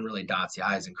it, Sean really dots the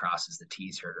I's and crosses the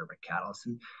T's here at Urban Catalyst.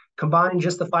 And combined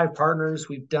just the 5 partners,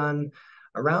 we've done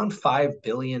around $5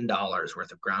 billion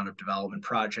worth of ground up development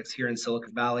projects here in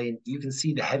Silicon Valley. And you can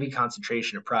see the heavy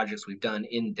concentration of projects we've done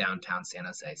in downtown San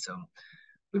Jose. So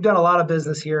we've done a lot of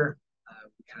business here.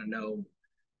 We kind of know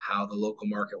how the local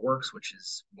market works, which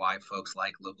is why folks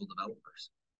like local developers.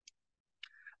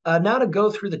 Now to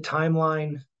go through the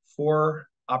timeline for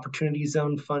Opportunity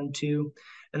Zone Fund 2,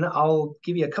 and I'll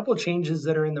give you a couple of changes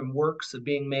that are in the works of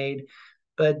being made,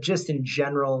 but just in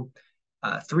general,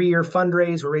 3-year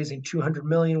fundraise, we're raising $200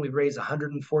 million. We've raised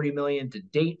 $140 million to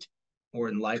date. More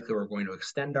than likely, we're going to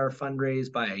extend our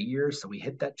fundraise by a year, so we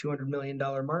hit that $200 million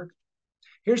mark.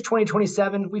 Here's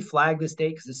 2027. We flag this date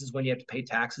because this is when you have to pay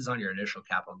taxes on your initial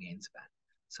capital gains event.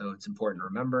 So it's important to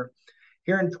remember.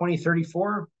 Here in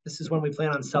 2034, this is when we plan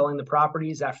on selling the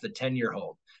properties after the 10-year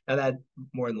hold. Now that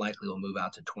more than likely will move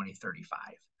out to 2035.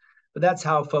 But that's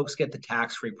how folks get the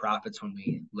tax-free profits when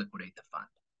we liquidate the fund.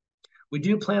 We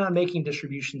do plan on making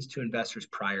distributions to investors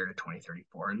prior to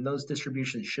 2034, and those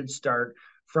distributions should start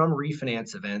from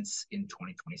refinance events in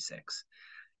 2026.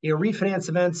 Refinance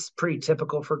events, pretty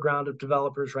typical for ground-up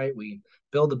developers, right? We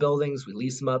build the buildings, we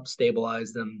lease them up,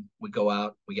 stabilize them, we go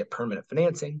out, we get permanent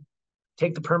financing,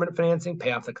 take the permanent financing,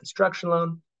 pay off the construction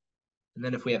loan, and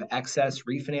then if we have excess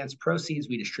refinance proceeds,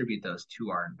 we distribute those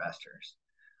to our investors.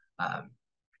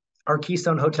 Our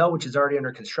Keystone Hotel, which is already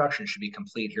under construction, should be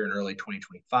complete here in early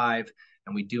 2025,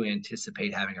 and we do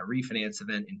anticipate having a refinance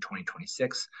event in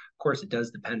 2026. Of course, it does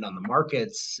depend on the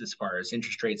markets as far as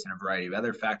interest rates and a variety of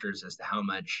other factors as to how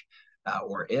much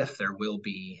or if there will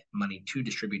be money to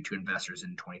distribute to investors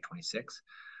in 2026.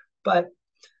 But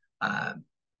of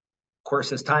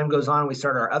course, as time goes on, we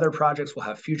start our other projects, we'll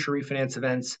have future refinance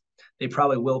events. They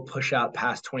probably will push out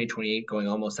past 2028, going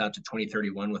almost out to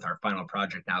 2031 with our final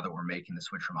project now that we're making the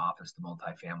switch from office to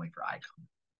multifamily for Icon.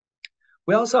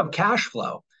 We also have cash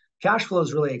flow. Cash flow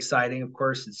is really exciting. Of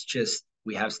course, it's just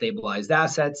we have stabilized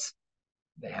assets.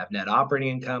 They have net operating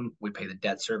income. We pay the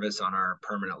debt service on our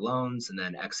permanent loans, and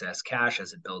then excess cash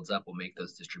as it builds up, we'll make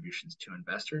those distributions to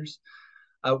investors.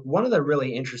 One of the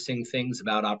really interesting things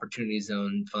about Opportunity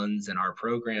Zone funds and our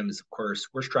program is, of course,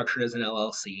 we're structured as an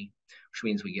LLC, which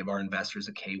means we give our investors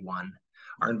a K1.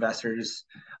 Our investors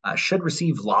should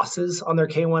receive losses on their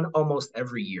K1 almost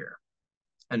every year.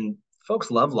 And folks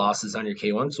love losses on your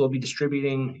K1, so we'll be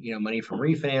distributing money from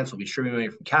refinance, we'll be distributing money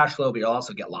from cash flow, but you'll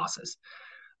also get losses.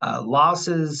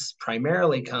 Losses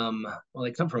primarily come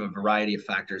from a variety of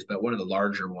factors, but one of the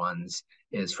larger ones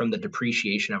is from the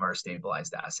depreciation of our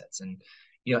stabilized assets. And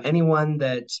anyone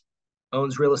that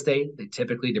owns real estate, they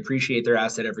typically depreciate their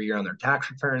asset every year on their tax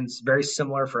returns. Very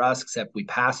similar for us, except we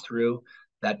pass through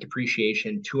that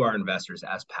depreciation to our investors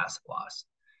as passive loss.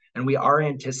 And we are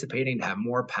anticipating to have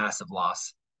more passive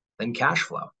loss than cash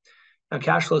flow. Now,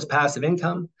 cash flow is passive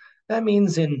income. That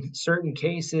means in certain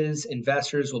cases,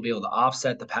 investors will be able to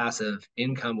offset the passive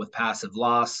income with passive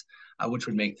loss, which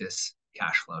would make this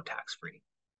cash flow tax-free.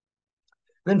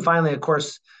 Then finally, of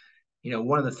course,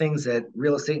 one of the things that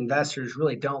real estate investors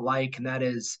really don't like, and that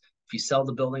is if you sell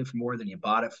the building for more than you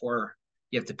bought it for,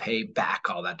 you have to pay back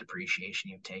all that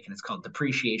depreciation you've taken. It's called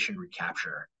depreciation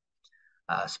recapture.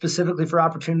 Specifically for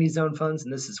Opportunity Zone funds,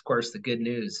 and this is, of course, the good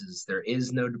news, is there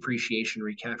is no depreciation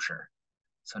recapture.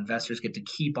 So investors get to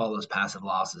keep all those passive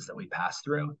losses that we pass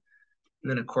through.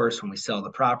 And then, of course, when we sell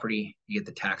the property, you get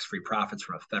the tax-free profits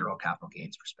from a federal capital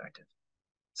gains perspective.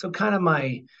 So kind of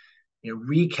my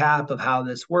recap of how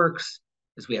this works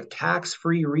is we have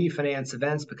tax-free refinance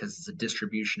events because it's a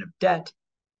distribution of debt.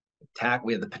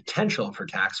 We have the potential for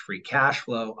tax-free cash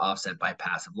flow offset by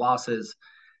passive losses,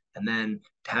 and then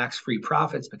tax-free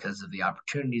profits because of the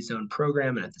Opportunity Zone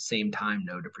program, and at the same time,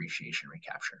 no depreciation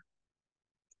recapture.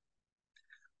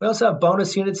 We also have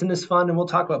bonus units in this fund, and we'll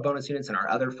talk about bonus units in our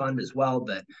other fund as well,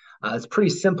 but it's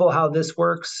pretty simple how this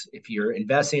works. If you're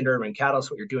investing in Urban Catalyst,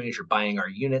 what you're doing is you're buying our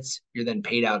units. You're then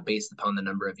paid out based upon the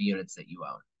number of units that you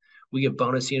own. We give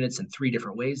bonus units in 3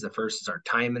 different ways. The first is our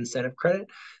time incentive credit.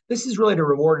 This is really to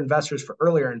reward investors for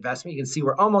earlier investment. You can see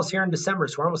we're almost here in December,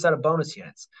 so we're almost out of bonus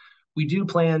units. We do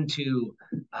plan to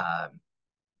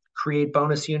create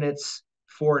bonus units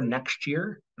for next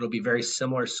year. It'll be very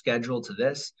similar schedule to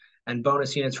this. And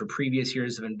bonus units for previous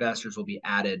years of investors will be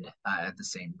added at the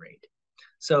same rate.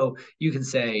 So you can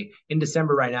say in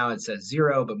December right now it says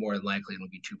 0, but more than likely it'll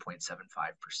be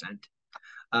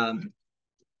 2.75%.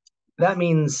 That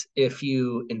means if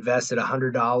you invested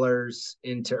 $100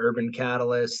 into Urban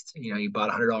Catalyst, you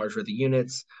bought $100 worth of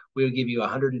units, we would give you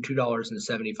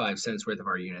 $102.75 worth of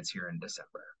our units here in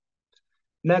December.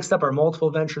 Next up, our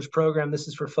Multiple Ventures program. This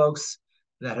is for folks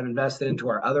that have invested into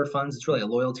our other funds. It's really a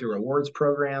loyalty rewards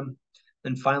program.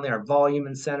 Then finally, our volume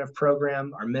incentive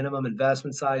program, our minimum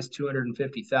investment size,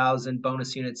 250,000.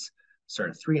 Bonus units start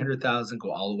at 300,000,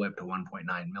 go all the way up to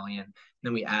 1.9 million. And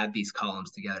then we add these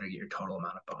columns together to get your total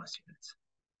amount of bonus units.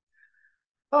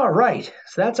 All right,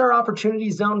 so that's our Opportunity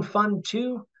Zone Fund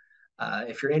 2.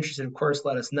 If you're interested, of course,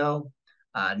 let us know.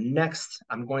 Next,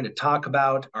 I'm going to talk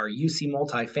about our UC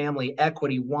Multifamily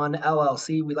Equity 1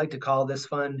 LLC. We like to call this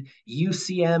fund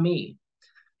UCME.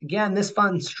 Again, this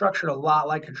fund's structured a lot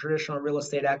like a traditional real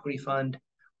estate equity fund.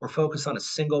 We're focused on a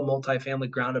single multifamily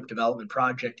ground-up development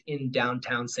project in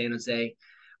downtown San Jose.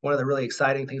 One of the really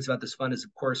exciting things about this fund is,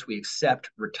 of course, we accept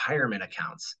retirement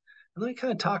accounts. And let me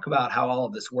kind of talk about how all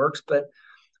of this works, but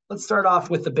let's start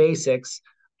off with the basics,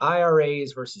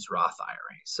 IRAs versus Roth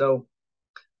IRAs. So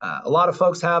a lot of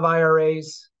folks have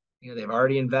IRAs. They've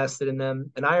already invested in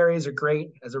them. And IRAs are great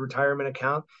as a retirement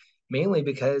account, mainly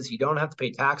because you don't have to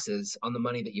pay taxes on the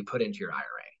money that you put into your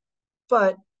IRA.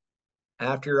 But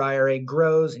after your IRA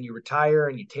grows and you retire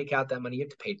and you take out that money, you have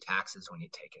to pay taxes when you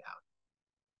take it out.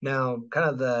 Now, kind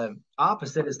of the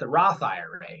opposite is the Roth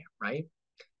IRA, right?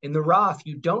 In the Roth,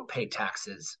 you don't pay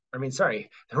taxes. The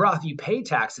Roth, you pay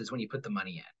taxes when you put the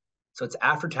money in. So it's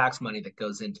after-tax money that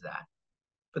goes into that.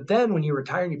 But then when you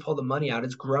retire and you pull the money out,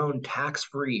 it's grown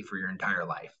tax-free for your entire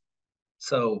life.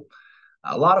 So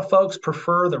a lot of folks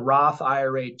prefer the Roth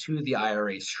IRA to the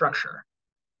IRA structure.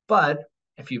 But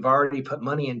if you've already put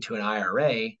money into an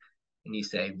IRA and you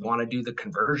say, want to do the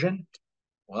conversion?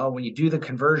 Well, when you do the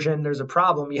conversion, there's a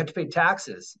problem. You have to pay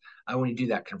taxes when you do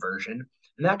that conversion.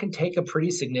 And that can take a pretty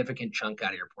significant chunk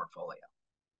out of your portfolio.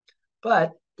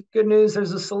 But good news,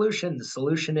 there's a solution. The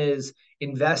solution is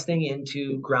investing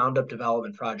into ground-up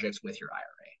development projects with your IRA.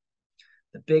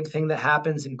 The big thing that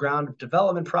happens in ground-up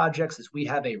development projects is we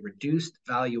have a reduced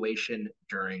valuation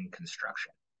during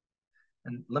construction.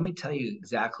 And let me tell you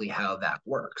exactly how that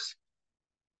works.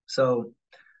 So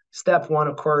step one,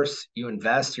 of course, you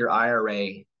invest your IRA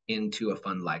into a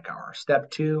fund like ours.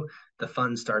 Step two, the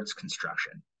fund starts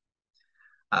construction.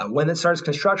 When it starts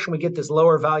construction, we get this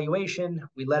lower valuation.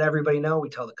 We let everybody know. We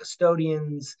tell the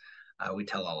custodians. We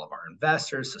tell all of our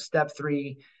investors. So step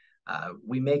three,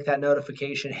 we make that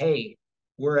notification. Hey,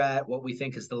 we're at what we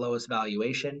think is the lowest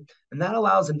valuation. And that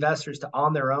allows investors to,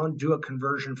 on their own, do a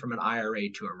conversion from an IRA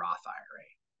to a Roth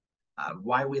IRA.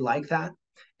 Why we like that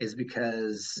is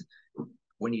because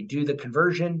when you do the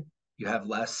conversion, you have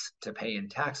less to pay in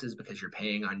taxes because you're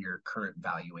paying on your current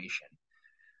valuation.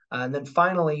 And then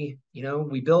finally,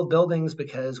 we build buildings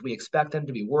because we expect them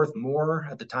to be worth more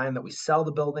at the time that we sell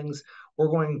the buildings. We're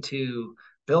going to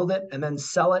build it and then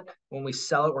sell it. When we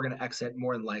sell it, we're going to exit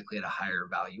more than likely at a higher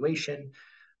valuation.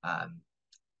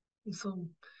 So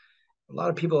a lot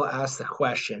of people ask the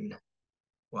question,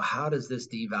 well, how does this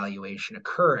devaluation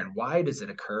occur and why does it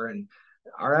occur? And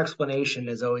our explanation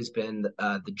has always been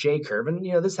the J curve. And,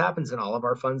 this happens in all of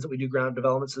our funds that we do ground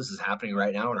developments. This is happening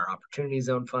right now in our Opportunity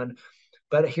Zone Fund.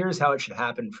 But here's how it should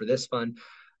happen for this fund.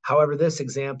 However, this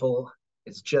example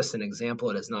is just an example.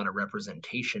 It is not a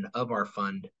representation of our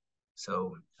fund.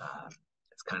 So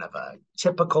it's kind of a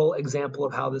typical example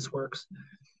of how this works.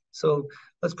 So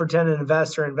let's pretend an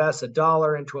investor invests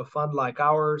 $1 into a fund like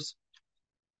ours.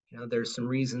 There's some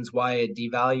reasons why it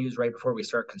devalues right before we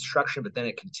start construction, but then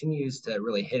it continues to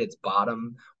really hit its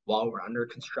bottom while we're under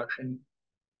construction.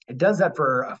 It does that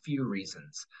for a few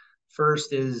reasons.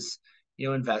 First is,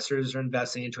 investors are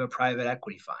investing into a private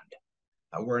equity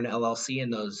fund. We're an LLC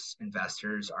and those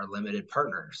investors are limited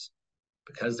partners.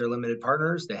 Because they're limited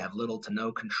partners, they have little to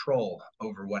no control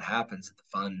over what happens at the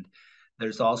fund.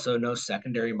 There's also no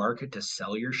secondary market to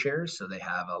sell your shares, so they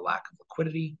have a lack of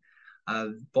liquidity.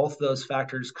 Both of those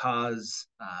factors cause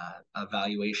a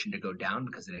valuation to go down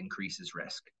because it increases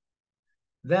risk.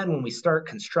 Then when we start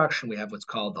construction, we have what's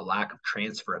called the lack of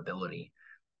transferability.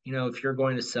 If you're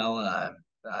going to sell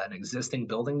an existing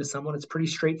building to someone, it's pretty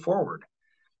straightforward.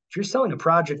 If you're selling a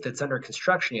project that's under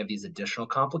construction, you have these additional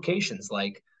complications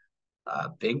like a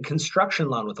big construction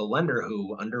loan with a lender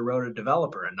who underwrote a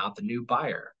developer and not the new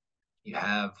buyer. You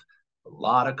have a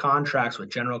lot of contracts with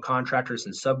general contractors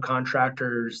and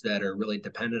subcontractors that are really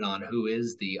dependent on who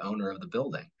is the owner of the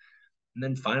building. And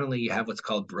then finally, you have what's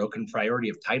called broken priority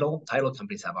of title. Title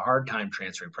companies have a hard time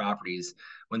transferring properties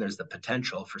when there's the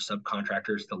potential for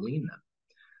subcontractors to lien them.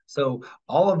 So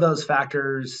all of those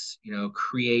factors,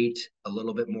 create a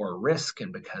little bit more risk.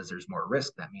 And because there's more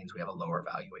risk, that means we have a lower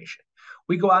valuation.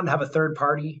 We go out and have a third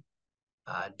party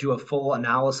do a full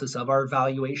analysis of our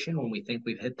valuation when we think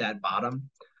we've hit that bottom.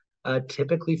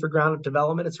 Typically for ground-up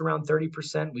development, it's around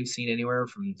 30%. We've seen anywhere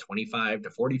from 25 to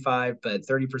 45, but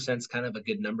 30% is kind of a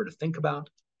good number to think about.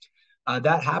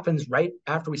 That happens right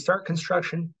after we start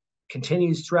construction.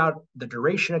 continues throughout the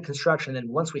duration of construction. And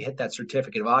once we hit that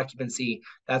certificate of occupancy,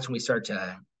 that's when we start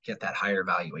to get that higher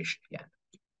valuation again.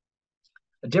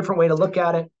 A different way to look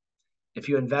at it, if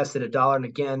you invested $1, and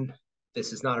again,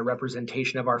 this is not a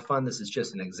representation of our fund, this is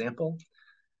just an example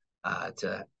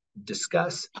to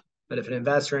discuss. But if an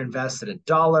investor invested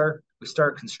 $1, we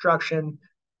start construction,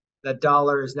 that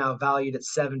dollar is now valued at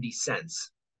 70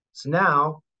 cents. So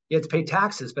now you have to pay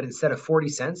taxes, but instead of 40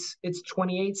 cents, it's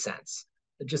 28 cents.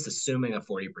 Just assuming a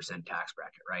 40% tax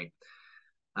bracket, right?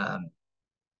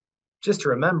 Just to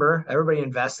remember, everybody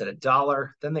invested $1,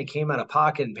 then they came out of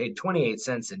pocket and paid 28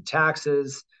 cents in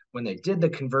taxes when they did the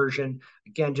conversion.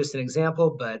 Again, just an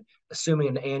example, but assuming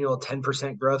an annual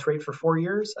 10% growth rate for 4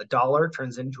 years, $1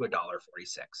 turns into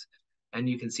 $1.46. And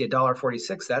you can see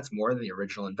 $1.46, that's more than the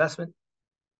original investment,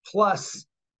 plus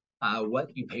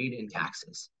what you paid in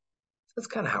taxes. So that's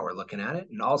kind of how we're looking at it.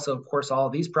 And also, of course, all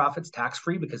of these profits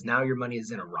tax-free because now your money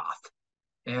is in a Roth.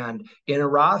 And in a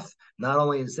Roth, not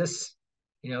only is this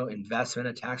investment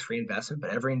a tax-free investment,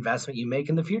 but every investment you make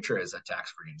in the future is a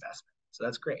tax-free investment. So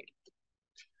that's great.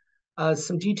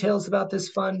 Some details about this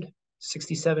fund: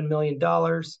 $67 million,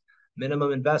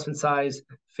 minimum investment size,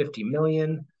 $50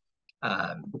 million.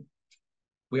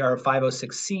 We are a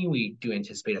 506c. We do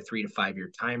anticipate a 3 to 5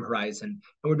 year time horizon,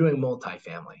 and we're doing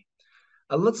multifamily.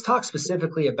 Let's talk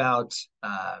specifically about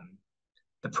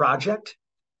the project.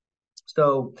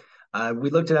 So we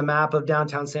looked at a map of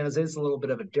downtown San Jose. It's a little bit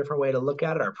of a different way to look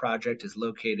at it. Our project is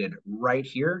located right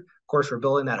here. Of course, we're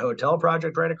building that hotel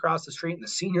project right across the street, and the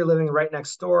senior living right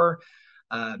next door.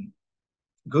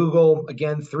 Google,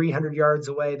 again, 300 yards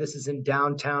away. This is in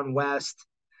downtown West.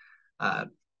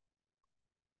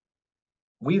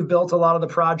 We've built a lot of the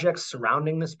projects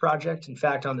surrounding this project. In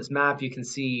fact, on this map, you can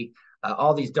see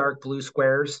all these dark blue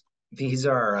squares. These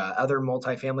are other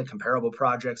multifamily comparable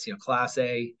projects, Class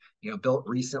A, built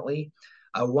recently.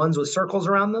 Ones with circles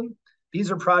around them,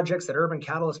 these are projects that Urban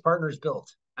Catalyst Partners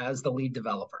built as the lead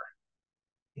developer.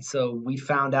 And so we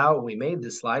found out when we made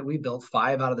this slide, we built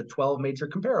 5 out of the 12 major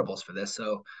comparables for this.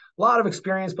 So a lot of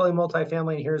experience building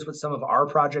multifamily. And here's what some of our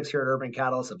projects here at Urban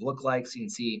Catalyst have looked like. So you can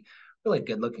see really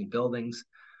good looking buildings.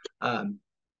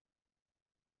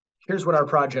 Here's what our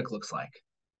project looks like.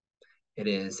 It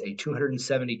is a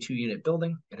 272 unit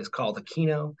building. It is called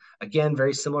Aquino. Again,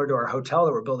 very similar to our hotel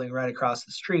that we're building right across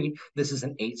the street. This is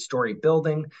an 8-story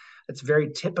building. It's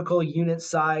very typical unit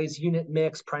size, unit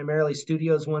mix, primarily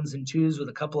studios 1s and 2s with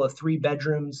a couple of 3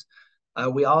 bedrooms.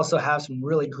 We also have some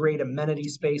really great amenity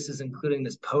spaces, including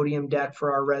this podium deck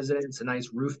for our residents, a nice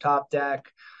rooftop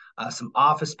deck, some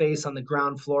office space on the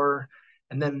ground floor.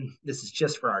 And then this is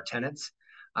just for our tenants.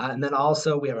 And then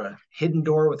also we have a hidden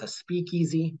door with a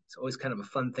speakeasy. It's always kind of a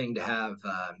fun thing to have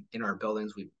in our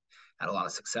buildings. We've had a lot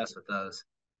of success with those.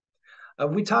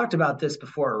 We talked about this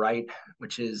before, right?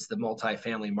 Which is the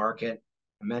multifamily market.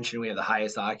 I mentioned we have the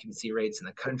highest occupancy rates in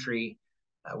the country.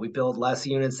 We build less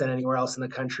units than anywhere else in the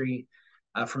country.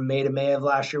 From May to May of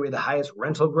last year, we had the highest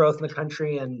rental growth in the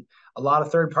country. And a lot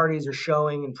of third parties are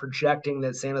showing and projecting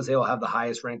that San Jose will have the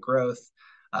highest rent growth,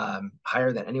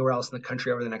 higher than anywhere else in the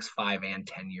country over the next 5 and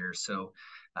 10 years. So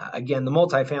again, the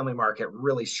multifamily market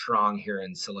really strong here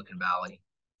in Silicon Valley.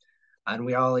 And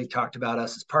we already talked about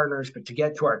us as partners, but to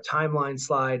get to our timeline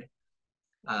slide,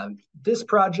 this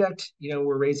project,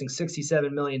 we're raising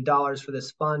 $67 million for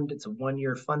this fund. It's a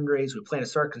 1-year fundraise. We plan to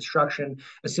start construction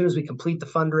as soon as we complete the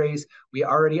fundraise. We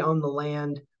already own the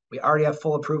land. We already have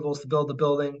full approvals to build the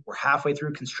building. We're halfway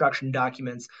through construction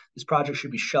documents. This project should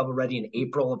be shovel ready in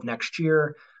April of next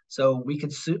year. So we're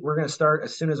going to start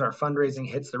as soon as our fundraising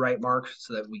hits the right mark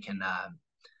so that we can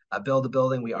build the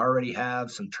building. We already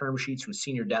have some term sheets from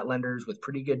senior debt lenders with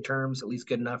pretty good terms, at least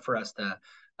good enough for us to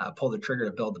pull the trigger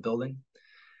to build the building.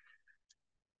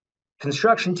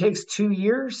 Construction takes 2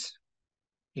 years.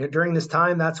 During this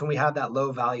time, that's when we have that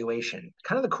low valuation.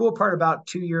 Kind of the cool part about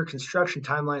 2-year construction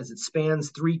timeline is it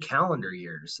spans 3 calendar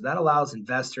years. So that allows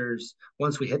investors,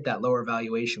 once we hit that lower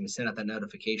valuation, we send out that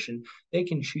notification, they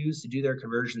can choose to do their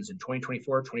conversions in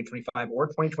 2024, 2025, or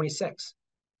 2026.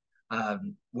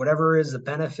 Whatever is the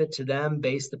benefit to them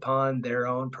based upon their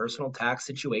own personal tax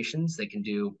situations. They can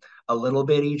do a little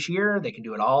bit each year. They can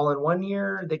do it all in 1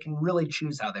 year. They can really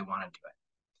choose how they want to do it.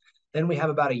 Then we have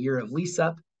about a year of lease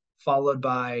up, followed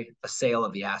by a sale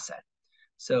of the asset.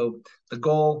 So the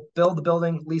goal, build the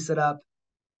building, lease it up,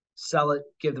 sell it,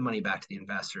 give the money back to the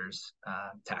investors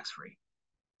tax-free,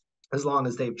 as long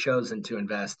as they've chosen to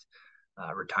invest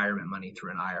retirement money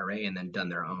through an IRA and then done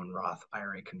their own Roth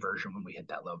IRA conversion when we hit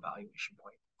that low valuation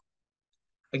point.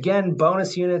 Again,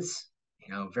 bonus units,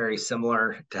 very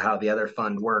similar to how the other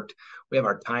fund worked. We have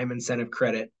our time incentive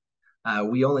credit.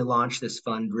 We only launched this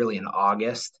fund really in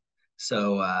August.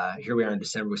 So here we are in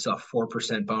December. We still have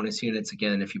 4% bonus units.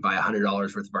 Again, if you buy $100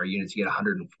 worth of our units, you get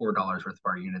 $104 worth of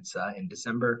our units in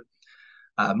December.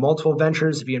 Multiple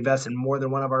ventures, if you invest in more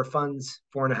than one of our funds,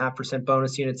 4.5%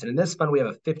 bonus units. And in this fund, we have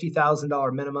a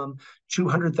 $50,000 minimum.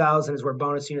 200,000 is where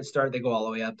bonus units start. They go all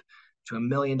the way up to $1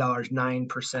 million,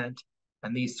 9%.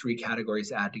 And these three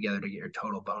categories add together to get your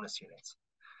total bonus units.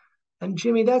 And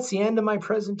Jimmy, that's the end of my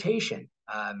presentation.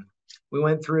 We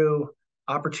went through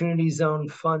Opportunity Zone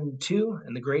Fund 2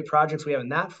 and the great projects we have in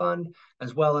that fund,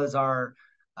 as well as our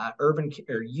urban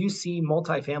or UC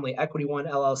Multifamily Equity One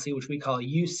LLC, which we call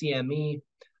UCME,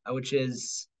 which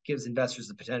gives investors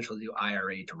the potential to do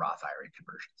IRA to Roth IRA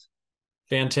conversions.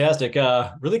 Fantastic.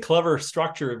 Really clever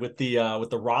structure with the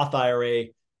Roth IRA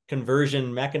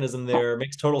conversion mechanism there.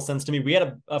 Makes total sense to me. We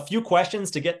had a few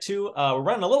questions to get to. We're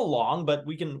running a little long, but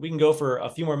we can go for a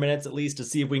few more minutes at least to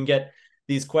see if we can get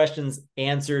these questions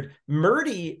answered.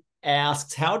 Murdy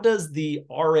asks, how does the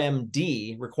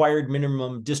RMD, required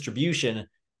minimum distribution,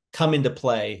 come into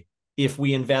play if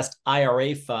we invest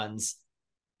IRA funds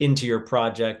into your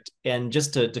project? And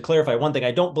just to clarify one thing,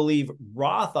 I don't believe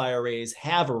Roth IRAs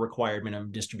have a required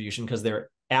minimum distribution because they're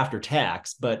after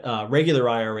tax, but regular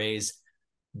IRAs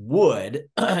would.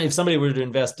 If somebody were to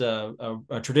invest a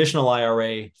traditional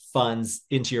IRA funds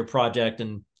into your project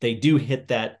and they do hit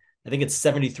that, I think it's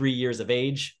 73 years of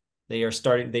age, they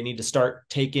need to start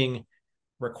taking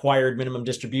required minimum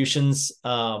distributions,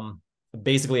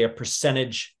 basically a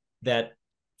percentage that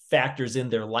factors in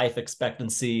their life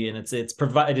expectancy, and it's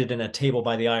provided in a table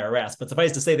by the IRS. But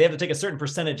suffice to say, they have to take a certain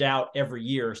percentage out every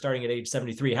year, starting at age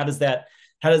 73. How does that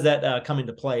come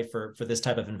into play for this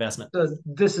type of investment? So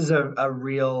this is a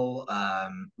real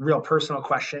personal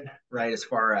question, right? As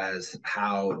far as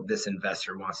how this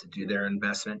investor wants to do their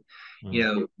investment.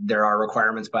 There are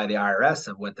requirements by the IRS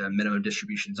of what the minimum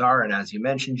distributions are, and as you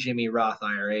mentioned, Jimmy, Roth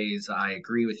IRAs, I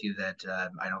agree with you that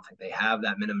I don't think they have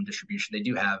that minimum distribution. They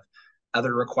do have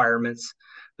other requirements,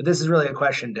 but this is really a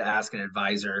question to ask an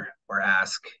advisor or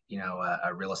ask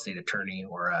a real estate attorney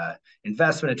or a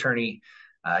investment attorney,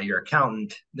 your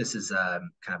accountant. This is kind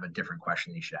of a different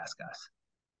question that you should ask us.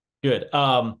 Good.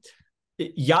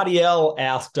 Yadiel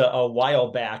asked a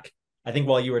while back, I think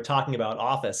while you were talking about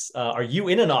office, are you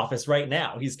in an office right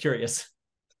now? He's curious.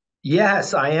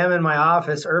 Yes, I am in my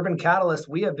office. Urban Catalyst,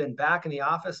 we have been back in the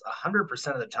office 100%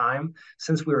 of the time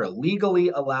since we were legally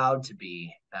allowed to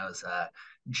be. That was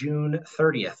June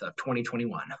 30th of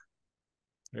 2021.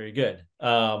 Very good.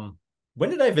 When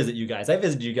did I visit you guys? I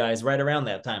visited you guys right around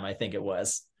that time, I think it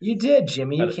was. You did,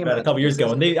 Jimmy. You came about a couple years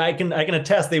ago, and I can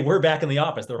attest they were back in the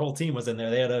office. Their whole team was in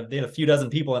there. They had a few dozen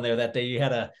people in there that day. You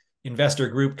had a investor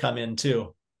group come in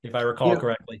too, if I recall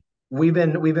correctly. We've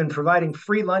been providing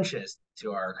free lunches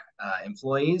to our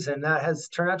employees, and that has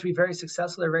turned out to be very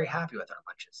successful. They're very happy with our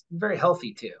lunches. Very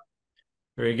healthy too.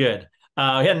 Very good. We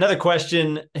had another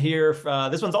question here.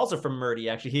 This one's also from Murdy.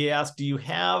 Actually, he asked, do you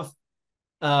have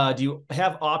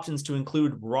options to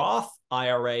include Roth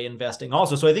IRA investing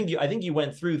also? So I think you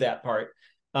went through that part.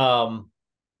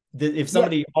 If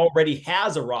somebody already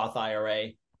has a Roth IRA,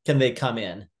 can they come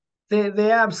in?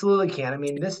 They absolutely can. I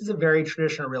mean, this is a very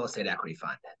traditional real estate equity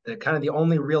fund. The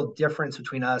only real difference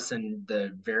between us and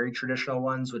the very traditional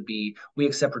ones would be we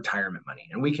accept retirement money,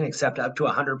 and we can accept up to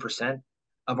 100%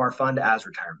 of our fund as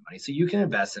retirement money. So you can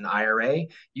invest in IRA,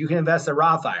 you can invest in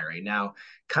Roth IRA. Now,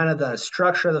 kind of the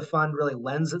structure of the fund really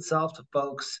lends itself to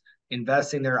folks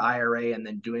investing their IRA and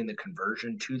then doing the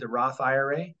conversion to the Roth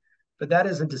IRA. But that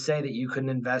isn't to say that you couldn't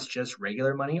invest just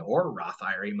regular money or Roth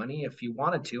IRA money if you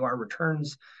wanted to. Our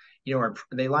returns,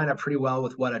 they line up pretty well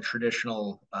with what a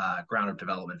traditional ground up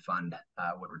development fund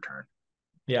would return.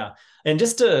 Yeah, and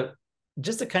just to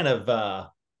kind of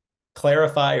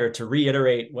clarify or to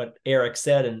reiterate what Erik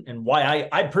said and why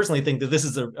I personally think that this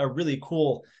is a really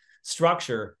cool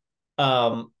structure.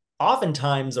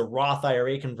 Oftentimes, a Roth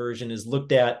IRA conversion is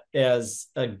looked at as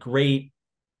a great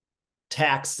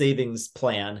tax savings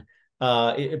plan,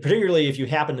 particularly if you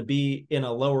happen to be in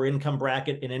a lower income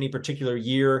bracket in any particular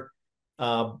year.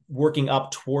 Working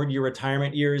up toward your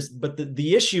retirement years. But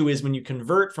the issue is when you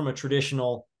convert from a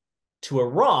traditional to a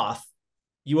Roth,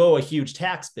 you owe a huge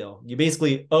tax bill. You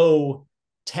basically owe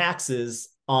taxes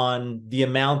on the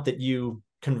amount that you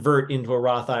convert into a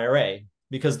Roth IRA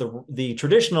because the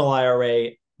traditional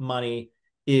IRA money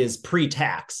is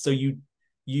pre-tax. So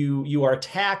you are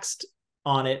taxed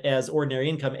on it as ordinary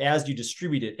income as you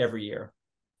distribute it every year.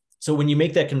 So when you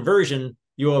make that conversion,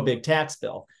 you owe a big tax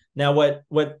bill. Now,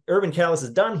 what Urban Catalyst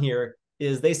has done here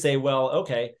is they say, well,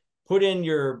 okay, put in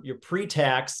your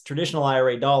pre-tax traditional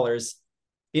IRA dollars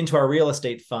into our real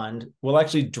estate fund will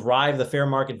actually drive the fair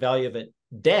market value of it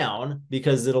down,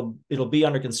 because it'll be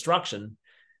under construction,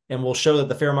 and we'll show that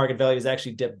the fair market value is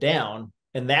actually dipped down.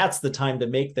 And that's the time to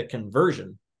make the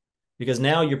conversion, because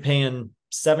now you're paying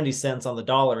 70 cents on the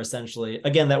dollar, essentially.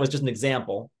 Again, that was just an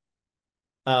example.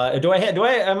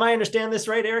 Am I understand this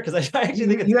right, Erik? Because I actually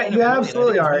think it's kind you of brilliant. I think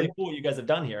absolutely it's are. really cool what you guys have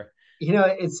done here.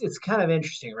 It's kind of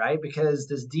interesting, right? Because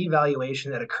this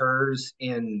devaluation that occurs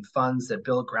in funds that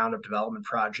build ground up development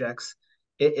projects,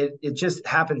 it just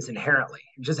happens inherently.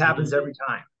 It just happens every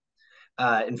time.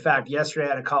 In fact, yesterday I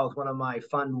had a call with one of my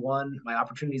my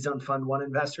Opportunity Zone Fund One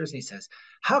investors, and he says,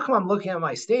 "How come I'm looking at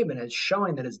my statement and it's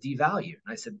showing that it's devalued?"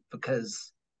 And I said,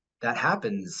 "Because that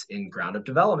happens in ground up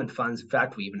development funds. In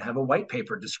fact, we even have a white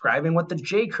paper describing what the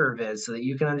J curve is, so that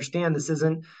you can understand this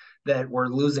isn't that we're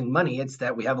losing money; it's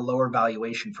that we have a lower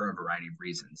valuation for a variety of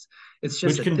reasons. It's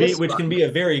just Which that can be this fund,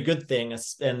 a very good thing,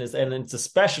 and it's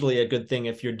especially a good thing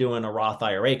if you're doing a Roth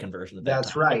IRA conversion at that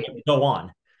that's time. right. Go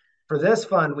on. For this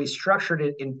fund, we structured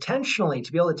it intentionally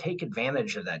to be able to take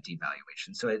advantage of that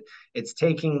devaluation. So it's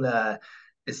taking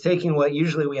what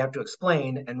usually we have to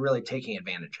explain and really taking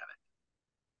advantage of it.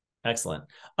 Excellent.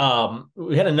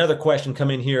 We had another question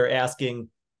come in here asking,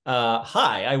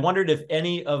 hi, I wondered if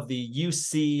any of the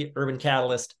UC Urban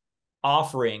Catalyst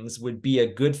offerings would be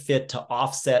a good fit to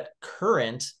offset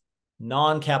current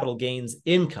non-capital gains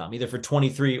income, either for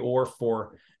 23 or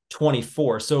for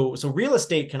 24. So real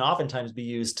estate can oftentimes be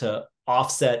used to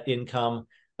offset income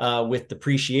with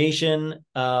depreciation.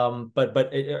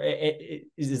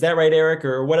 Is that right, Erik?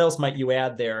 Or what else might you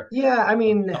add there Yeah, I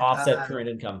mean, to offset current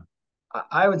income?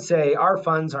 I would say our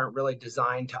funds aren't really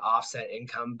designed to offset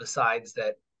income, besides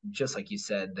that, just like you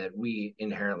said, that we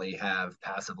inherently have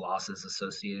passive losses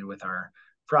associated with our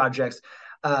projects.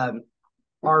 Um,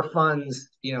 our funds,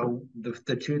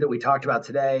 the two that we talked about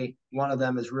today, one of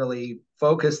them is really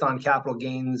focused on capital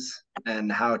gains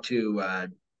and how to,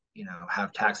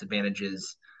 have tax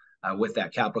advantages with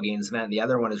that capital gains event. And the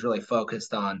other one is really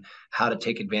focused on how to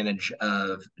take advantage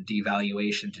of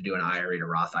devaluation to do an IRA to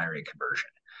Roth IRA conversion.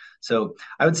 So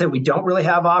I would say we don't really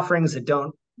have offerings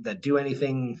that do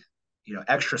anything,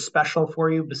 extra special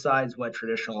for you besides what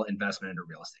traditional investment into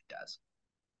real estate does.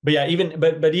 But yeah,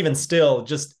 even still,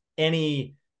 just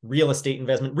any real estate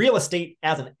investment, real estate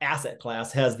as an asset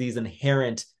class has these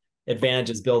inherent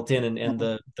advantages built in, and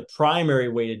the primary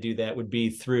way to do that would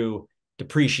be through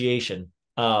depreciation.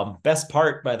 Best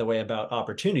part, by the way, about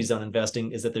opportunity zone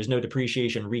investing is that there's no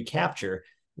depreciation recapture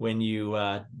when you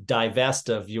divest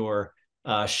of your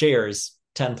shares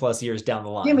 10 plus years down the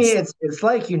line. Jimmy, it's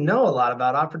like a lot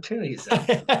about opportunities.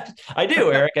 I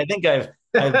do, Erik. I think I've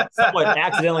somewhat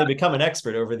accidentally become an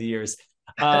expert over the years.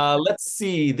 Let's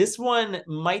see. This one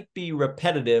might be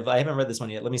repetitive. I haven't read this one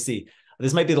yet. Let me see.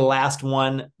 This might be the last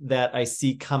one that I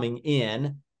see coming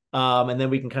in. And then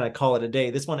we can kind of call it a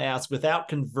day. This one asks, without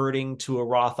converting to a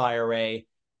Roth IRA,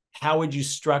 how would you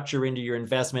structure into your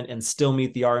investment and still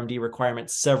meet the RMD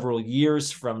requirements several years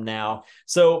from now?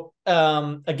 So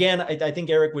again, I think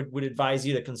Erik would advise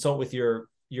you to consult with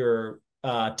your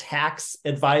tax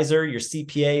advisor, your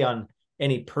CPA, on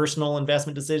any personal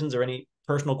investment decisions or any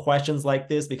personal questions like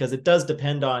this, because it does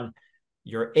depend on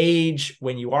your age,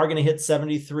 when you are going to hit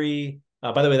 73.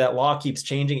 By the way, that law keeps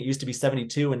changing. It used to be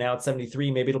 72 and now it's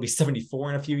 73. Maybe it'll be 74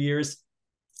 in a few years.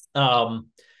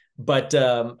 But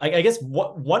I guess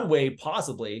one way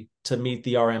possibly to meet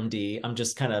the RMD, I'm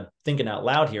just kind of thinking out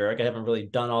loud here. I haven't really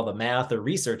done all the math or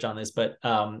research on this, but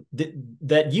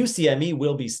that UCME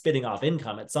will be spitting off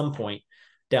income at some point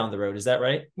down the road. Is that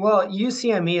right? Well,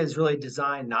 UCME is really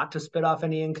designed not to spit off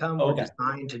any income. Okay. We're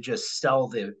designed to just sell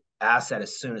the asset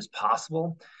as soon as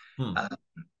possible.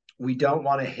 We don't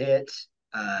want to hit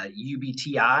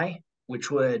UBTI,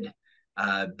 which would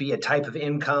be a type of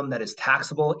income that is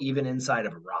taxable even inside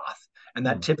of a Roth. And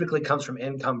that typically comes from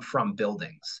income from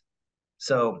buildings.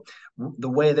 So the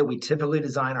way that we typically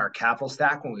design our capital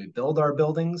stack when we build our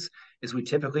buildings is we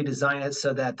typically design it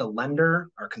so that the lender,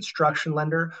 our construction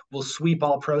lender, will sweep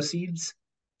all proceeds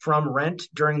from rent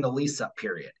during the lease-up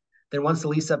period. Then once the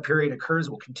lease-up period occurs,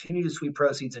 we'll continue to sweep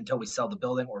proceeds until we sell the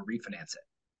building or refinance it.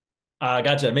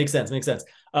 Gotcha. Makes sense.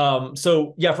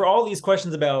 So yeah, for all these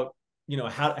questions about,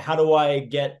 how do I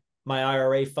get my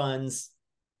IRA funds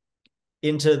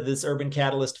into this Urban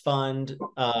Catalyst fund,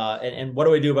 and what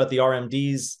do I do about the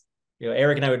RMDs?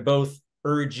 Erik and I would both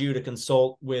urge you to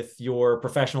consult with your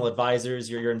professional advisors,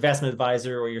 your investment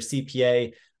advisor or your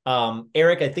CPA.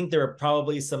 Erik, I think there are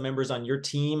probably some members on your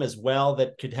team as well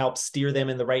that could help steer them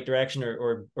in the right direction,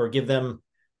 or give them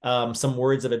some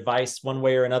words of advice one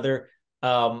way or another.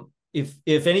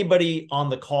 If anybody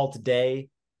on the call today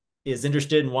is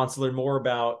interested and wants to learn more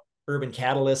about Urban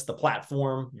Catalyst, the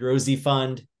platform, your OZ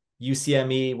fund,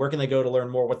 UCME, where can they go to learn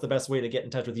more? What's the best way to get in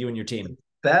touch with you and your team?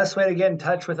 Best way to get in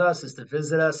touch with us is to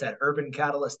visit us at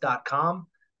urbancatalyst.com.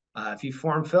 If you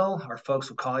form fill, our folks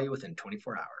will call you within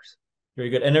 24 hours. Very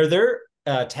good. And are there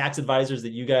tax advisors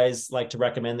that you guys like to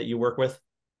recommend that you work with?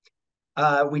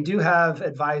 We do have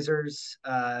advisors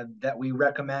that we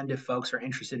recommend if folks are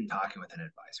interested in talking with an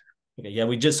advisor. Okay, yeah,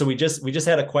 we just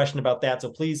had a question about that. So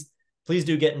please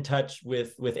do get in touch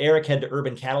with Erik. Head to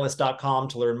urbancatalyst.com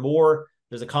to learn more.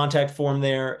 There's a contact form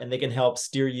there, and they can help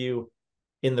steer you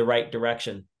in the right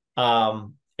direction.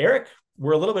 Erik,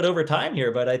 we're a little bit over time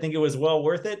here, but I think it was well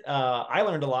worth it. I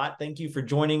learned a lot. Thank you for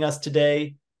joining us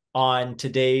today on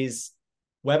today's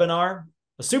webinar,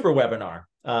 a super webinar.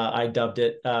 I dubbed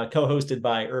it, co-hosted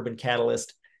by Urban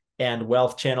Catalyst and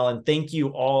Wealth Channel. And thank you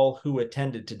all who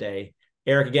attended today.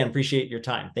 Erik, again, appreciate your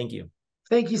time. Thank you.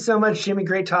 Thank you so much, Jimmy.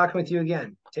 Great talking with you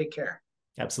again. Take care.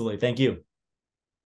 Absolutely. Thank you.